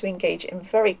have had to engage in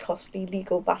very costly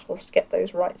legal battles to get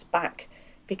those rights back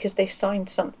because they signed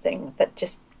something that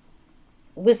just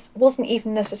wasn't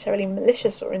even necessarily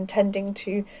malicious or intending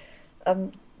to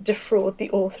defraud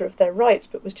the author of their rights,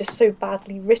 but was just so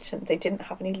badly written they didn't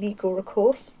have any legal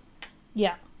recourse.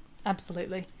 Yeah,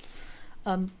 absolutely.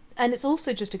 And it's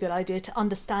also just a good idea to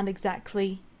understand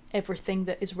exactly everything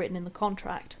that is written in the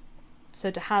contract.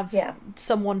 So to have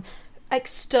someone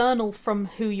external from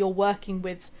who you're working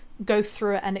with go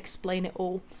through it and explain it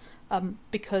all,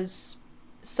 because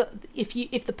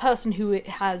if the person who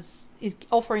is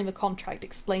offering the contract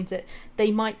explains it, they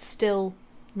might still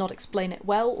not explain it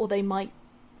well, or they might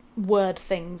word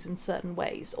things in certain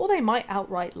ways, or they might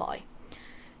outright lie.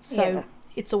 So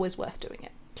it's always worth doing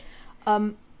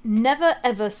it. Never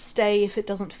ever stay if it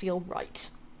doesn't feel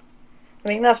right. I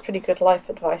mean, that's pretty good life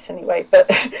advice anyway, but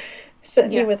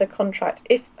certainly with a contract,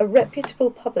 if a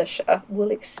reputable publisher will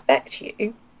expect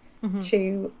you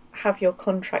to have your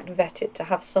contract vetted, to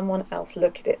have someone else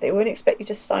look at it, they won't expect you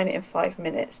to sign it in 5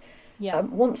 minutes.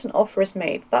 Once an offer is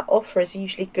made, that offer is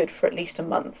usually good for at least a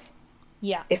month,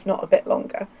 if not a bit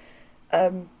longer.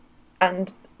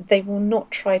 And they will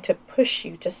not try to push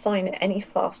you to sign it any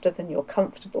faster than you're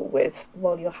comfortable with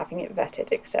while you're having it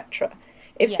vetted, etc.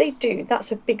 If they do,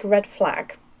 that's a big red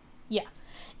flag. Yeah.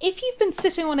 If you've been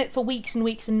sitting on it for weeks and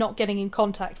weeks and not getting in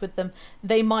contact with them,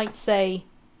 they might say,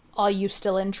 are you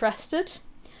still interested?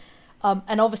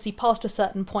 And obviously past a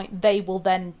certain point, they will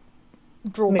then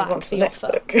draw back the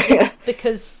offer.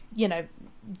 Because,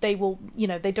 they will,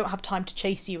 they don't have time to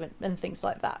chase you and things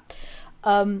like that.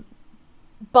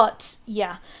 But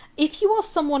if you are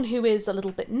someone who is a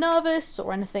little bit nervous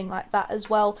or anything like that as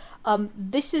well,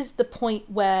 this is the point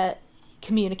where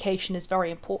communication is very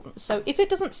important. So if it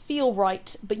doesn't feel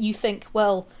right, but you think,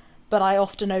 well, but I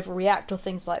often overreact or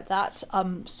things like that,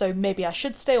 so maybe I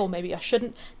should stay or maybe I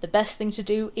shouldn't, the best thing to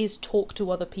do is talk to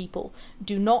other people.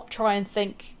 Do not try and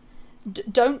think,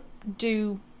 don't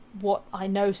do what I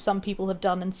know some people have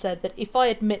done and said that if I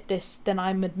admit this, then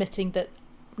I'm admitting that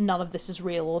none of this is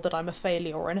real or that I'm a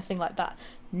failure or anything like that.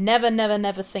 Never, never,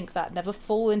 never think that. Never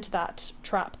fall into that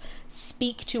trap.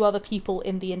 Speak to other people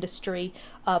in the industry.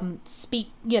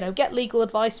 Get legal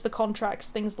advice for contracts,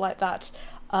 things like that.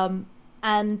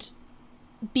 And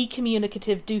be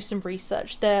communicative, do some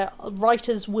research.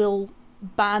 Writers will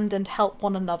band and help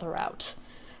one another out.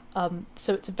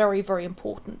 So it's very, very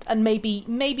important. And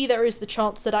maybe there is the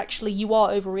chance that actually you are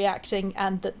overreacting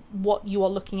and that what you are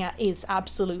looking at is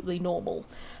absolutely normal.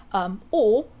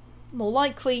 Or, more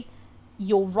likely,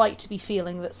 you're right to be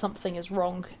feeling that something is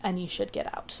wrong and you should get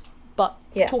out. But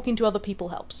talking to other people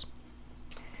helps.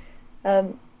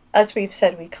 As we've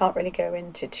said, we can't really go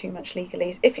into too much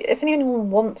legalese. If anyone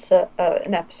wants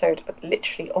an episode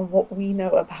literally on what we know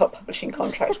about publishing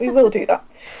contracts, we will do that.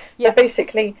 But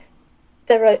basically,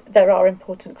 there are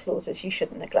important clauses you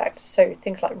shouldn't neglect. So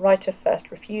things like right of first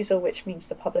refusal, which means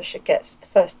the publisher gets the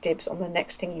first dibs on the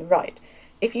next thing you write.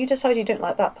 If you decide you don't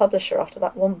like that publisher after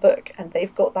that one book and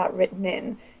they've got that written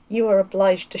in, you are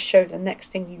obliged to show the next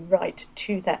thing you write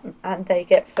to them, and they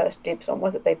get first dibs on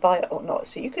whether they buy it or not.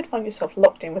 So you could find yourself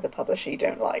locked in with a publisher you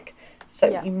don't like.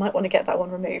 So you might want to get that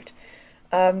one removed.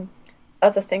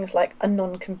 Other things like a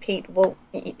non-compete, well,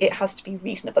 it has to be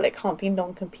reasonable. It can't be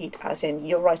non-compete as in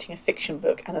you're writing a fiction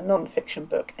book and a non-fiction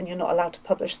book and you're not allowed to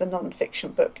publish the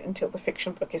non-fiction book until the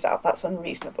fiction book is out. That's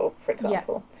unreasonable, for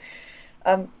example.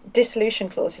 Dissolution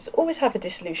clauses. Always have a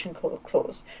dissolution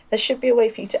clause. There should be a way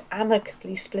for you to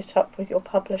amicably split up with your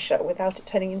publisher without it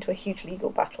turning into a huge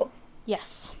legal battle.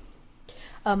 Yes.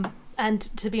 And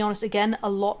to be honest, again,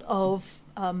 a lot of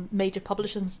major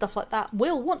publishers and stuff like that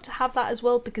will want to have that as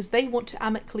well because they want to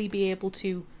amicably be able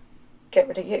to get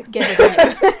rid of you.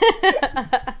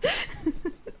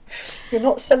 You're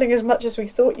not selling as much as we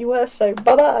thought you were, so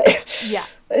bye-bye. Yeah.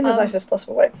 In the nicest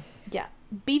possible way. Yeah.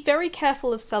 Be very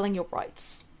careful of selling your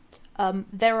rights.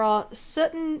 There are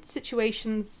certain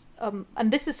situations,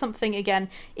 and this is something, again,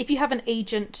 if you have an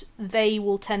agent, they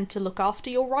will tend to look after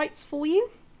your rights for you.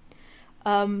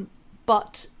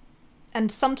 And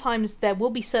sometimes there will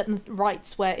be certain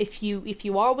rights where if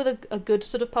you are with a good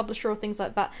sort of publisher or things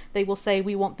like that, they will say,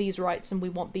 we want these rights and we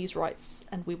want these rights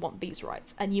and we want these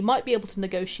rights. And you might be able to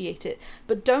negotiate it,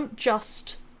 but don't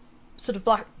just sort of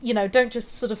don't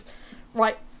just sort of,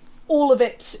 right, all of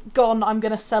it gone, I'm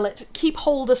going to sell it. Keep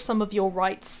hold of some of your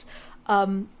rights,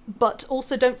 but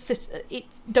also don't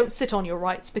sit on your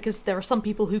rights, because there are some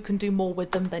people who can do more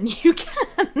with them than you can.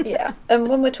 Yeah, and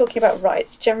when we're talking about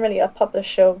rights, generally a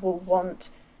publisher will want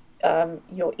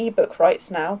your ebook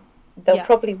rights now. They'll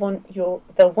probably want your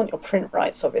print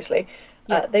rights, obviously.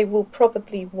 Yeah. They will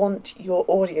probably want your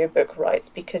audiobook rights,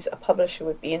 because a publisher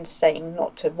would be insane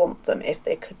not to want them if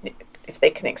they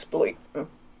can exploit them,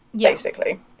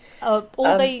 basically.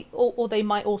 Or they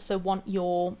might also want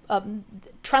your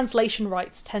translation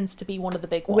rights. Tends to be one of the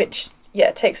big ones. Which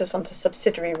takes us on to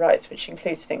subsidiary rights, which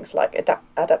includes things like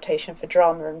adaptation for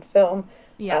drama and film,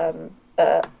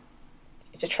 the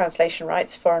translation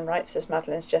rights, foreign rights, as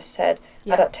Madeline's just said,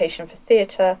 adaptation for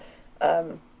theatre,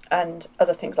 and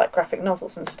other things like graphic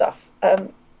novels and stuff.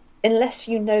 Unless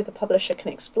you know the publisher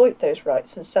can exploit those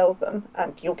rights and sell them,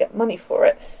 and you'll get money for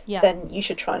it, then you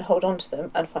should try and hold on to them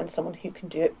and find someone who can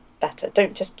do it better.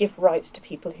 Don't just give rights to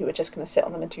people who are just going to sit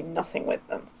on them and do nothing with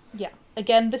them. Yeah.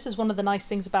 Again, this is one of the nice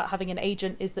things about having an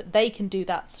agent, is that they can do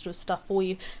that sort of stuff for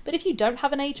you. But if you don't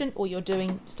have an agent, or you're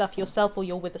doing stuff yourself, or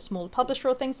you're with a smaller publisher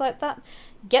or things like that,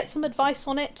 get some advice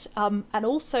on it. And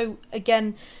also,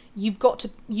 again, you've got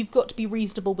to be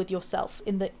reasonable with yourself,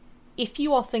 in that if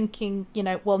you are thinking,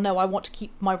 well, no, I want to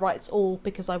keep my rights all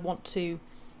because I want to,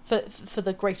 for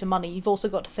the greater money, you've also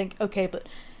got to think, okay, but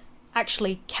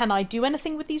actually, can I do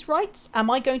anything with these rights? Am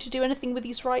I going to do anything with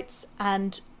these rights?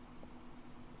 And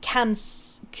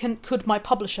could my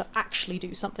publisher actually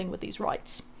do something with these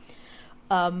rights?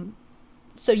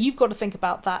 So you've got to think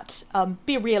about that.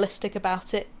 Be realistic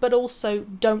about it, but also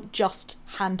don't just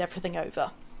hand everything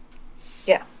over.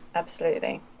 Yeah,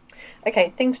 absolutely.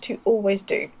 Okay, things to always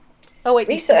do. Oh wait,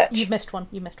 research. You've missed one.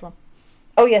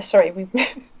 Oh yeah, sorry. We're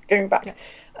going back.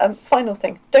 Yeah. Final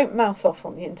thing: don't mouth off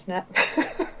on the internet.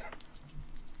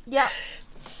 Yeah.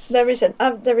 There is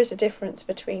a difference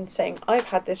between saying, I've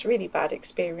had this really bad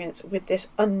experience with this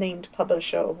unnamed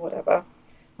publisher or whatever.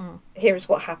 Here is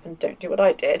what happened, don't do what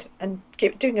I did. And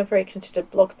doing a very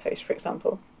considered blog post, for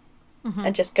example.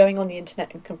 And just going on the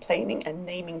internet and complaining and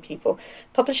naming people.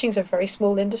 Publishing is a very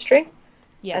small industry.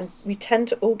 Yes. And we tend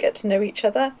to all get to know each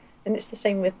other. And it's the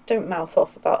same with don't mouth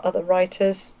off about other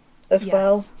writers as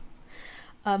well.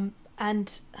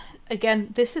 And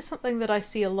again, this is something that I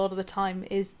see a lot of the time,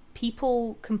 is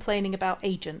people complaining about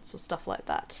agents or stuff like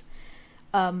that.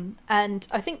 And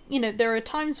I think, there are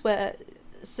times where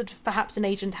sort of perhaps an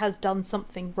agent has done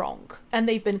something wrong and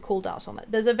they've been called out on it.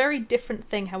 There's a very different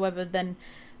thing, however, than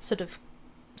sort of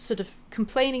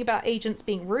complaining about agents,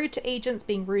 being rude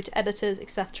to editors,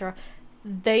 etc.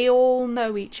 They all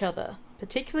know each other,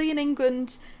 particularly in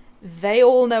England. They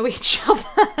all know each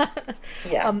other.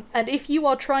 Yeah. And if you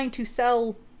are trying to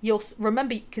sell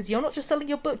remember, because you're not just selling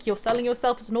your book, you're selling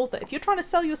yourself as an author. If you're trying to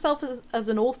sell yourself as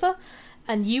an author,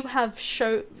 and you have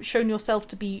shown yourself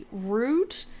to be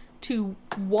rude to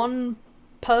one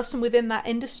person within that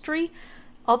industry,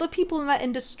 other people in that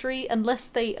industry, unless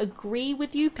they agree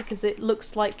with you because it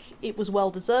looks like it was well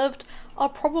deserved, are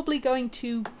probably going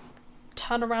to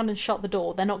turn around and shut the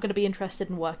door. They're not going to be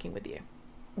interested in working with you.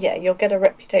 Yeah, you'll get a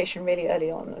reputation really early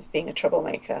on of being a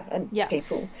troublemaker, and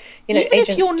people, even agents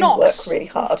if you're do not, work really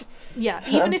hard. Yeah,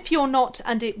 even if you're not,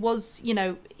 and it was,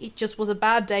 it just was a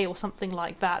bad day or something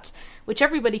like that, which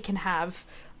everybody can have.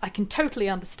 I can totally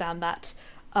understand that.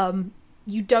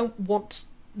 You don't want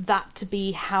that to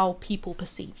be how people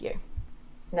perceive you.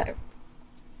 No.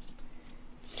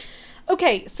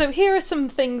 Okay, so here are some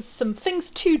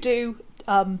things to do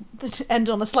that end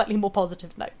on a slightly more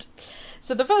positive note.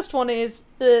 So the first one is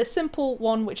the simple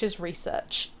one, which is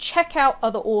research. Check out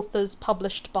other authors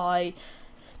published by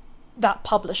that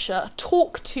publisher.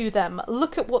 Talk to them.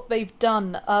 Look at what they've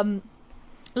done.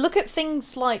 Look at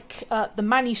things like the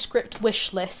manuscript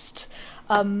wish list.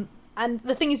 And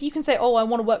the thing is, you can say, oh, I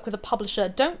want to work with a publisher.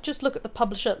 Don't just look at the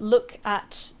publisher, look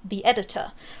at the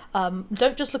editor.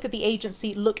 Don't just look at the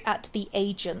agency, look at the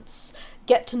agents.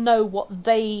 Get to know what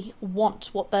they want,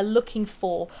 what they're looking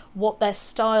for, what their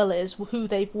style is, who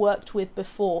they've worked with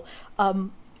before.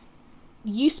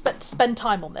 You spend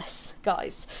time on this,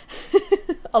 guys.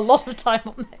 A lot of time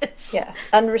on this. Yeah,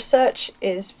 and research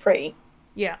is free.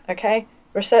 Yeah. Okay?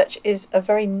 research is a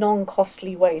very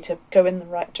non-costly way to go in the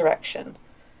right direction.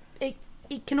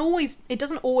 It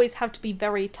doesn't always have to be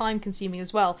very time consuming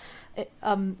as well.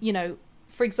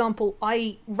 For example,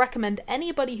 I recommend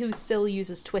anybody who still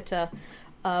uses Twitter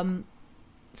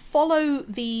follow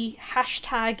the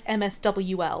hashtag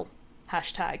MSWL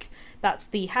hashtag. That's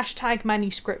the hashtag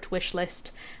manuscript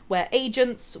wishlist, where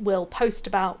agents will post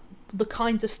about the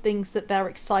kinds of things that they're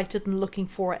excited and looking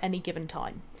for at any given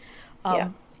time.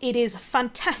 It is a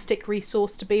fantastic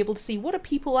resource to be able to see what are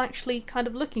people actually kind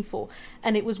of looking for.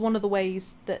 And it was one of the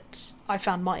ways that I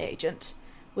found my agent,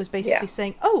 was basically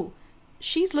saying, oh,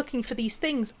 she's looking for these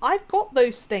things. I've got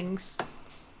those things.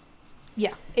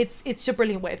 Yeah, it's a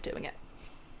brilliant way of doing it.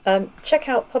 Check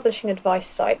out publishing advice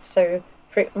sites. So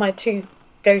my two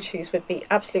go-tos would be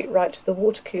Absolute Right, The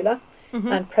Water Cooler,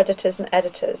 and Predators and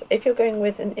Editors. If you're going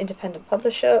with an independent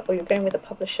publisher, or you're going with a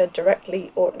publisher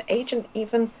directly, or an agent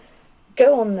even,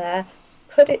 go on there,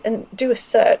 put it and do a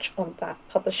search on that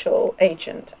publisher or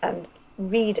agent and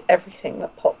read everything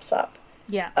that pops up.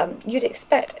 Yeah. You'd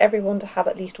expect everyone to have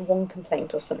at least one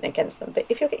complaint or something against them, but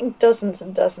if you're getting dozens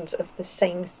and dozens of the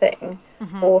same thing,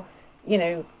 or,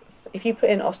 if you put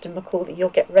in Austin Macaulay, you'll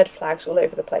get red flags all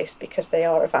over the place because they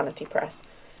are a vanity press.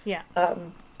 Yeah.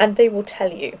 And they will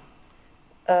tell you.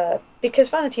 Because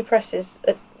vanity press is,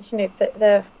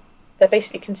 they're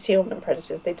basically concealment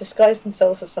predators. They disguise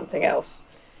themselves as something else.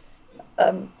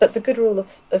 But the good rule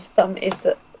of thumb is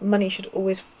that money should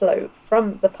always flow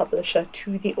from the publisher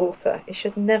to the author. It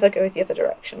should never go the other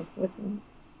direction, with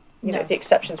the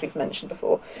exceptions we've mentioned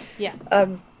before. Yeah.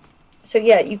 So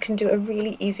yeah, you can do a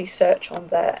really easy search on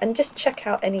there and just check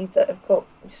out any that have got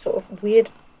sort of weird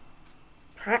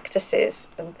practices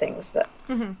and things that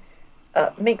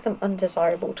make them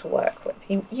undesirable to work with.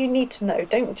 You need to know.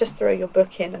 Don't just throw your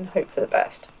book in and hope for the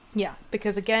best. Yeah,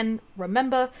 because again,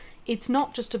 remember, it's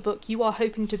not just a book. You are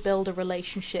hoping to build a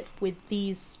relationship with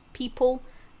these people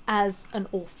as an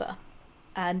author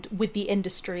and with the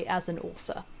industry as an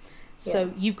author.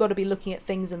 So you've got to be looking at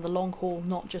things in the long haul,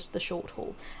 not just the short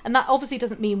haul. And that obviously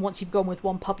doesn't mean once you've gone with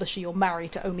one publisher, you're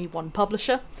married to only one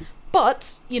publisher.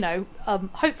 But,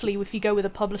 hopefully if you go with a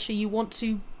publisher, you want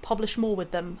to publish more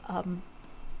with them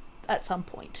at some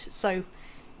point. So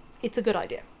it's a good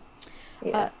idea.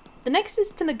 Yeah. The next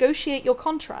is to negotiate your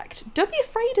contract. Don't be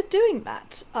afraid of doing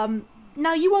that.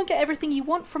 Now, you won't get everything you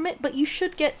want from it, but you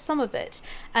should get some of it.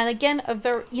 And again,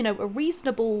 a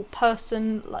reasonable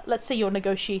person, let's say you're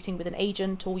negotiating with an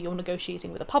agent or you're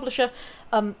negotiating with a publisher,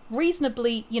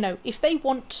 reasonably, if they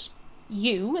want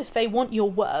your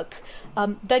work,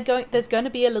 there's going to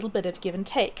be a little bit of give and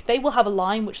take. They will have a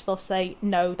line which they'll say,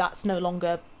 no, that's no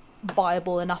longer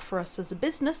viable enough for us as a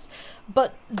business,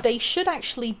 but they should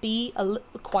actually be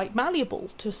quite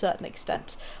malleable to a certain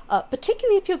extent,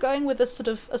 particularly if you're going with a sort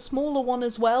of a smaller one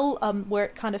as well, where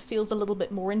it kind of feels a little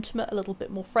bit more intimate, a little bit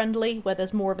more friendly, where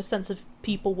there's more of a sense of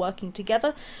people working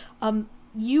together.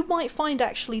 You might find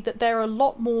actually that they're a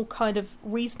lot more kind of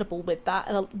reasonable with that,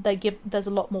 and there's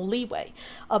a lot more leeway.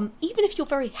 Even if you're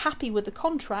very happy with the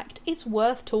contract, it's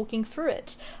worth talking through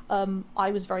it.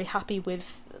 I was very happy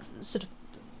with sort of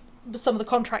some of the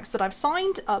contracts that I've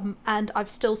signed, and I've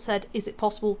still said, is it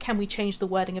possible, can we change the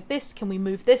wording of this, can we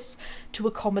move this to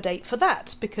accommodate for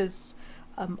that, because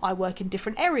I work in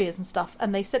different areas and stuff,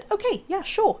 and they said, okay, yeah,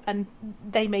 sure, and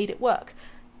they made it work.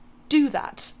 Do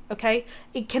that, okay?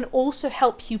 It can also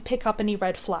help you pick up any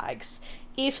red flags.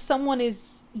 If someone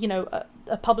is,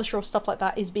 a publisher or stuff like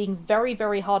that is being very,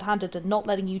 very hard-handed and not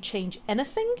letting you change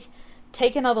anything,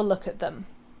 take another look at them.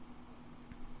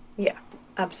 Yeah,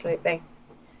 absolutely.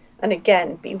 And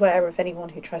again, beware of anyone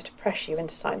who tries to pressure you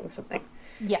into signing something.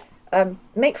 Yeah.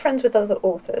 Make friends with other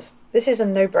authors. This is a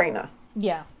no-brainer.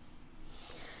 Yeah.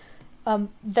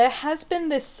 There has been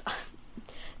this...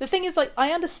 The thing is, I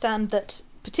understand that,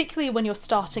 particularly when you're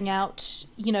starting out,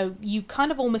 you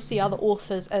kind of almost see other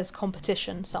authors as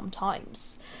competition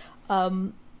sometimes.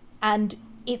 And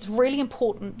it's really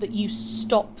important that you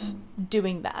stop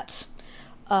doing that.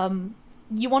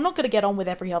 You are not going to get on with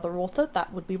every other author.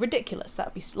 That would be ridiculous. That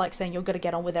would be like saying you're going to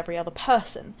get on with every other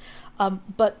person.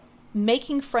 But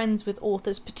making friends with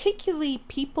authors, particularly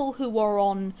people who are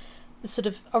on sort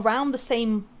of around the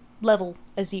same level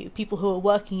as you, people who are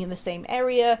working in the same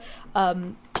area,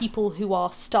 people who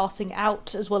are starting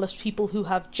out, as well as people who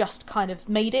have just kind of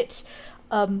made it,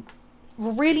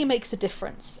 really makes a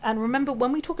difference. And remember,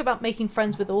 when we talk about making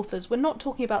friends with authors, we're not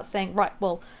talking about saying, right,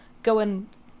 well, go and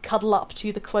cuddle up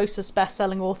to the closest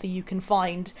best-selling author you can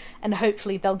find and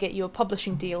hopefully they'll get you a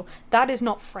publishing deal. That is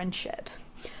not friendship.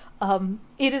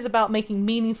 It is about making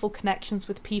meaningful connections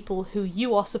with people who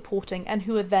you are supporting and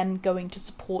who are then going to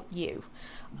support you.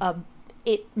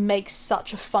 it makes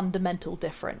such a fundamental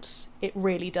difference. It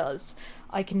really does.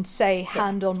 I can say,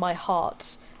 hand on my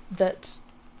heart, that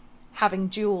having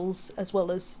Jules, as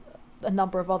well as a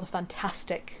number of other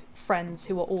fantastic friends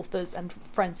who are authors and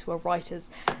friends who are writers,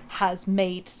 has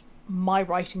made my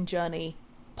writing journey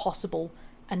possible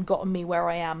and gotten me where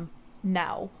I am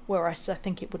now, whereas I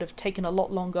think it would have taken a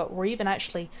lot longer, or even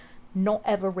actually not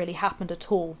ever really happened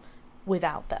at all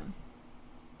without them.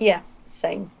 Yeah,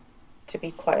 same, to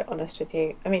be quite honest with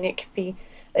you. I mean, it could be,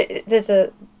 there's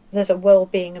a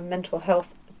well-being and mental health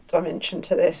dimension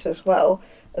to this as well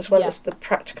as the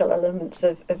practical elements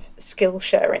of skill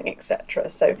sharing, etc.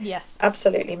 So yes,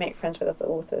 absolutely make friends with other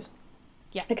authors.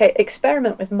 Yeah. Okay,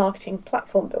 experiment with marketing,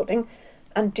 platform building,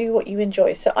 and do what you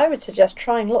enjoy. So I would suggest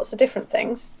trying lots of different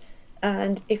things,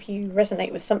 and if you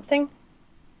resonate with something,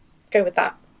 go with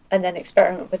that, and then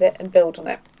experiment with it and build on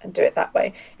it and do it that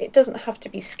way. It doesn't have to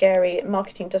be scary.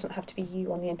 Marketing doesn't have to be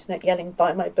you on the internet yelling,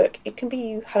 buy my book. It can be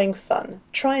you having fun.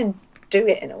 Try and do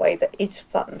it in a way that is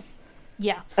fun.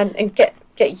 Yeah. And get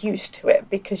used to it,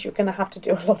 because you're going to have to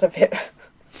do a lot of it.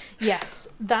 Yes,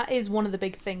 that is one of the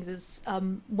big things, is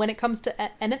when it comes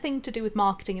to anything to do with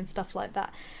marketing and stuff like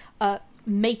that,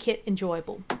 make it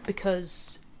enjoyable,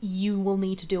 because you will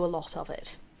need to do a lot of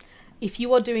it. If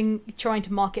you are trying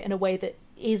to market in a way that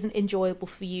isn't enjoyable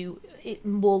for you, it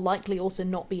will likely also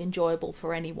not be enjoyable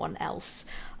for anyone else.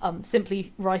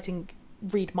 Simply writing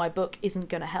read my book isn't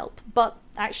going to help, but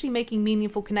actually making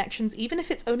meaningful connections, even if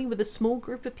it's only with a small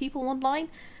group of people online,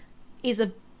 is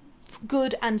a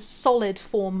good and solid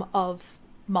form of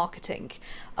marketing.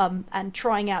 And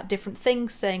trying out different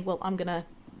things, saying, well, I'm going to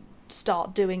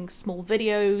start doing small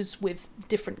videos with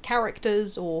different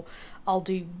characters, or I'll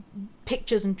do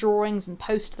pictures and drawings and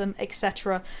post them,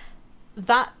 etc.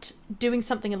 That, doing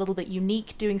something a little bit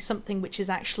unique, doing something which is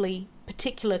actually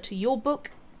particular to your book,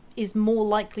 is more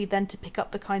likely then to pick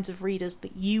up the kinds of readers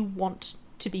that you want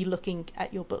to be looking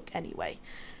at your book anyway.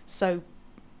 So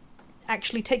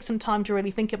actually take some time to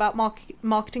really think about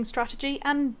marketing strategy,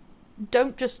 and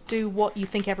don't just do what you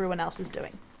think everyone else is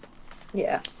doing.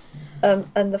 Yeah.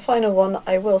 And the final one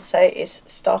I will say is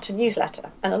start a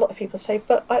newsletter. And a lot of people say,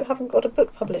 but I haven't got a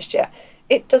book published yet.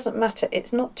 It doesn't matter.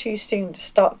 It's not too soon to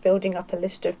start building up a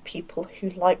list of people who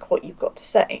like what you've got to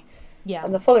say. Yeah.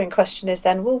 And the following question is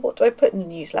then, well, what do I put in the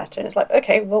newsletter? And it's like,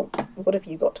 okay, well, what have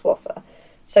you got to offer?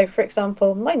 So, for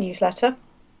example, my newsletter,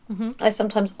 I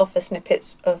sometimes offer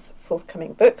snippets of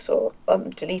forthcoming books, or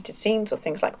deleted scenes or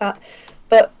things like that.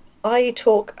 But I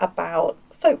talk about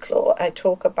folklore, I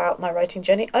talk about my writing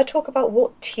journey, I talk about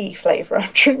what tea flavour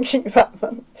I'm drinking that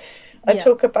month. I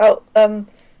talk about,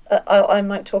 I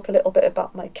might talk a little bit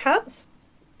about my cats.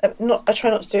 I try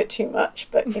not to do it too much,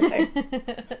 but, you know,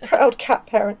 proud cat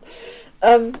parent.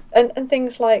 And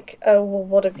things like, well,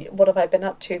 what have I been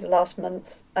up to the last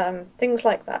month? Things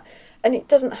like that. And it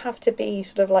doesn't have to be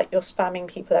sort of like you're spamming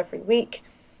people every week.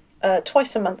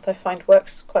 Twice a month I find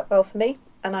works quite well for me,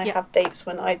 and I have dates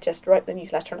when I just write the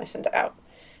newsletter and I send it out.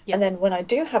 And then when I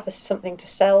do have something to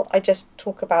sell, I just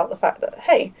talk about the fact that,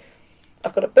 hey,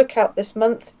 I've got a book out this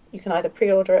month, you can either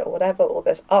pre-order it or whatever, or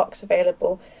there's ARCs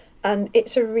available. And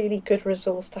it's a really good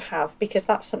resource to have, because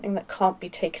that's something that can't be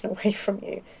taken away from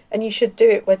you. And you should do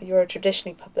it whether you're a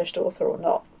traditionally published author or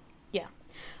not. Yeah.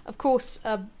 Of course,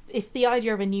 if the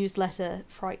idea of a newsletter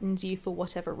frightens you for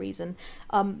whatever reason,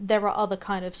 there are other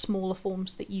kind of smaller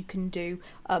forms that you can do.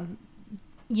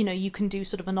 You know, you can do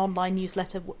sort of an online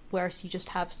newsletter, whereas you just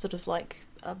have sort of like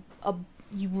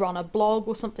you run a blog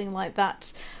or something like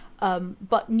that.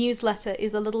 But newsletter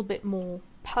is a little bit more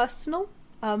personal,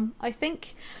 I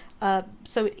think.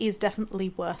 So it is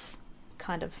definitely worth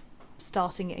kind of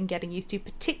starting and getting used to,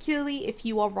 particularly if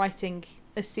you are writing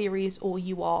a series, or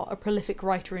you are a prolific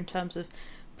writer in terms of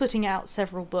putting out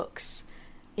several books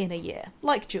in a year,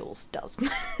 like Jules does.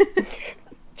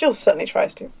 Jules certainly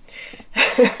tries to.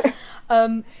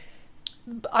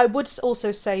 I would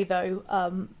also say, though,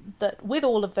 that with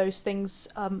all of those things,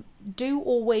 do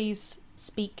always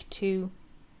speak to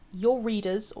your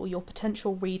readers or your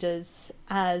potential readers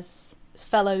as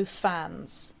fellow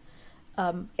fans,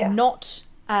 not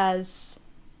as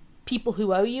people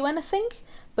who owe you anything,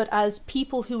 but as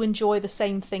people who enjoy the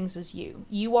same things as you.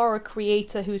 You are a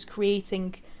creator who's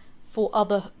creating for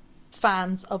other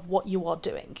fans of what you are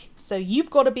doing. So you've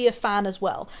got to be a fan as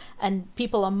well, and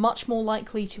people are much more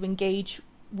likely to engage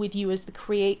with you as a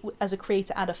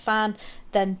creator and a fan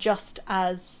than just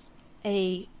as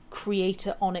a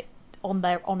creator on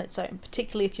its own,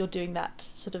 particularly if you're doing that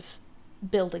sort of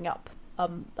building up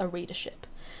a readership.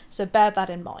 So bear that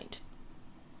in mind.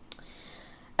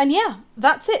 And yeah,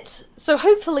 that's it. So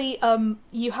hopefully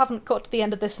you haven't got to the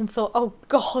end of this and thought, oh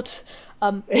God,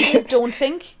 it is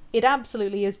daunting. It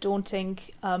absolutely is daunting.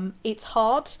 It's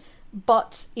hard,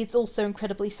 but it's also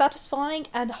incredibly satisfying,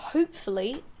 and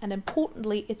hopefully, and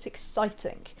importantly, it's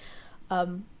exciting.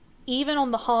 Even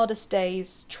on the hardest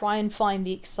days, try and find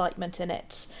the excitement in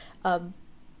it,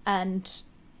 and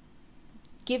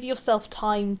give yourself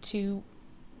time to,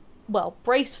 well,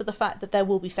 brace for the fact that there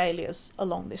will be failures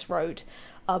along this road,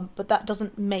 but that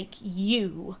doesn't make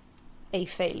you a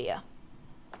failure.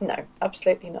 No,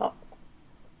 absolutely not.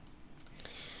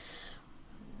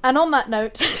 And on that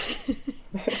note,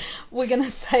 we're going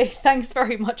to say thanks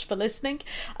very much for listening.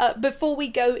 Before we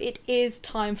go, it is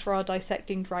time for our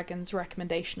Dissecting Dragons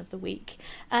recommendation of the week.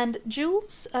 And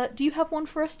Jules, do you have one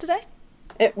for us today?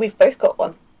 We've both got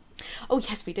one. Oh,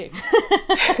 yes, we do.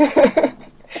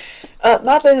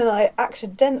 Madeline and I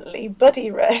accidentally buddy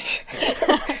read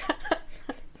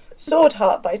Sword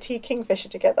Heart by T. Kingfisher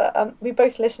together. We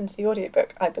both listened to the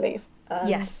audiobook, I believe.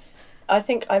 Yes. I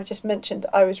think I've just mentioned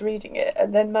I was reading it,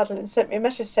 and then Madeline sent me a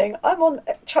message saying, I'm on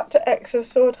chapter X of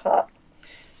Sword Heart.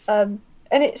 And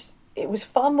it was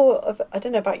far more of, I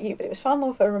don't know about you, but it was far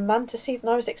more of a romantasy than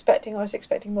I was expecting. I was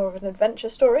expecting more of an adventure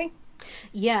story.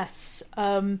 Yes.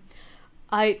 I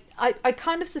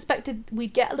kind of suspected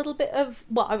we'd get a little bit of,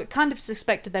 well, I kind of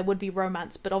suspected there would be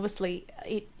romance, but obviously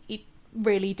it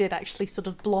really did actually sort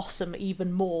of blossom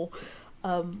even more.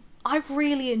 I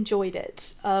really enjoyed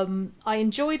it. I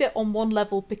enjoyed it on one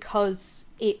level because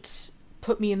it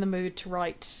put me in the mood to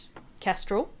write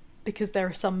Kestrel, because there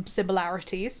are some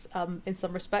similarities in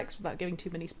some respects, without giving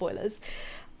too many spoilers.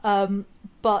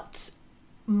 But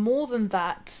more than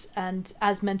that, and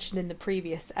as mentioned in the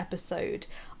previous episode,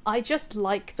 I just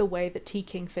like the way that T.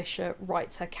 Kingfisher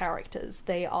writes her characters.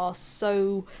 They are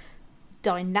so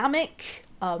dynamic,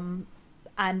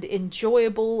 and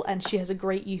enjoyable, and she has a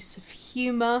great use of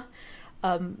humour.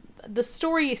 The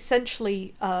story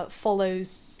essentially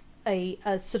follows a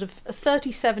sort of a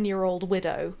 37-year-old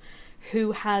widow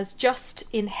who has just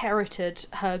inherited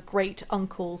her great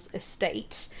uncle's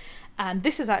estate, and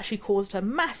this has actually caused her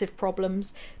massive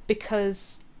problems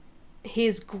because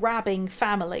his grabbing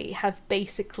family have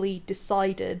basically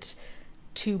decided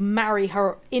to marry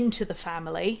her into the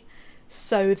family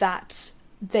so that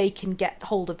they can get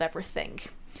hold of everything.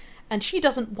 And she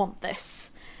doesn't want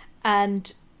this.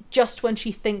 And just when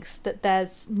she thinks that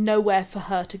there's nowhere for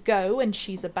her to go and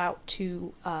she's about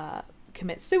to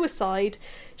commit suicide,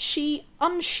 she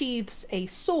unsheaths a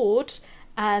sword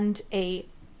and a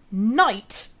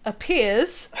knight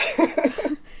appears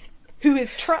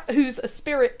who's a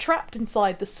spirit trapped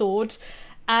inside the sword,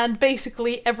 and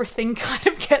basically everything kind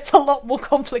of gets a lot more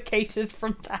complicated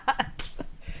from that.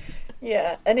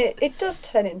 Yeah, and it does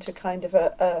turn into kind of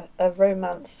a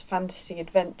romance fantasy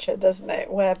adventure, doesn't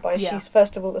it? Whereby she's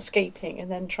first of all escaping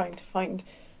and then trying to find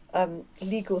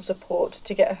legal support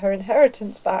to get her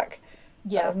inheritance back.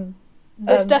 Yeah.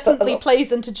 This definitely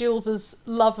plays into Jules's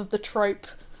love of the trope,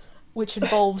 which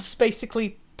involves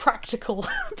basically practical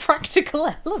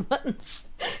elements.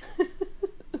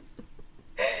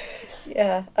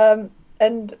 Yeah,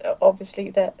 and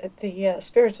obviously the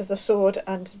spirit of the sword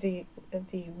and the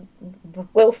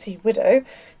wealthy widow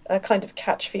kind of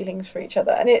catch feelings for each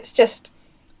other, and it's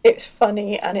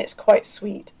funny and it's quite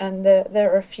sweet, and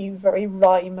there are a few very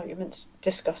wry moments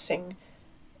discussing,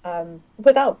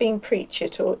 without being preachy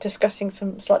at all, discussing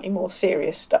some slightly more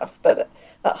serious stuff, but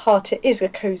at heart it is a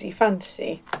cosy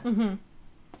fantasy. Mm-hmm.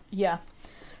 Yeah.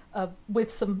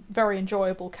 With some very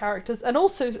enjoyable characters, and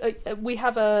also we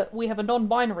have a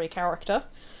non-binary character,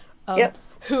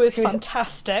 who is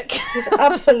fantastic. He's an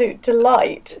absolute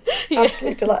delight.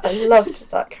 Absolute delight. I loved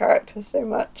that character so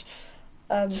much.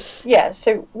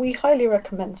 So we highly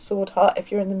recommend Sword Heart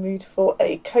if you're in the mood for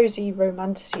a cozy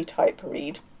romantasy type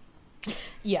read.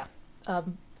 Yeah.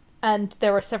 And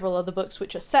there are several other books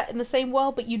which are set in the same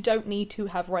world, but you don't need to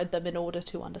have read them in order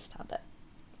to understand it.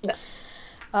 No.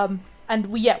 And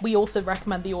we also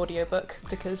recommend the audiobook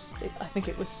because I think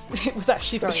it was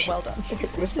actually very well done.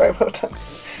 It was very well done.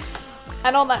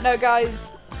 And on that note,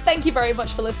 guys, thank you very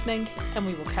much for listening, and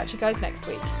we will catch you guys next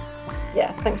week.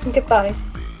 Yeah, thanks and goodbye.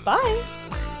 Bye.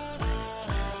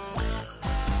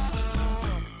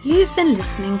 You've been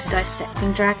listening to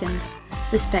Dissecting Dragons,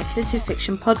 the speculative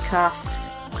fiction podcast.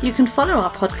 You can follow our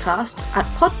podcast at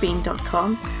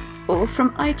podbean.com or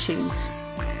from iTunes.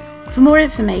 For more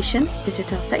information,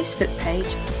 visit our Facebook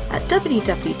page at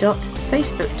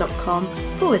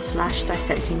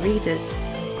www.facebook.com/dissectingreaders,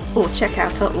 or check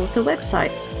out our author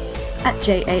websites at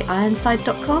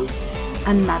jaironside.com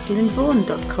and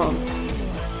madeleinevaughan.com.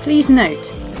 Please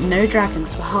note, no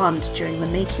dragons were harmed during the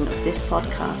making of this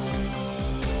podcast.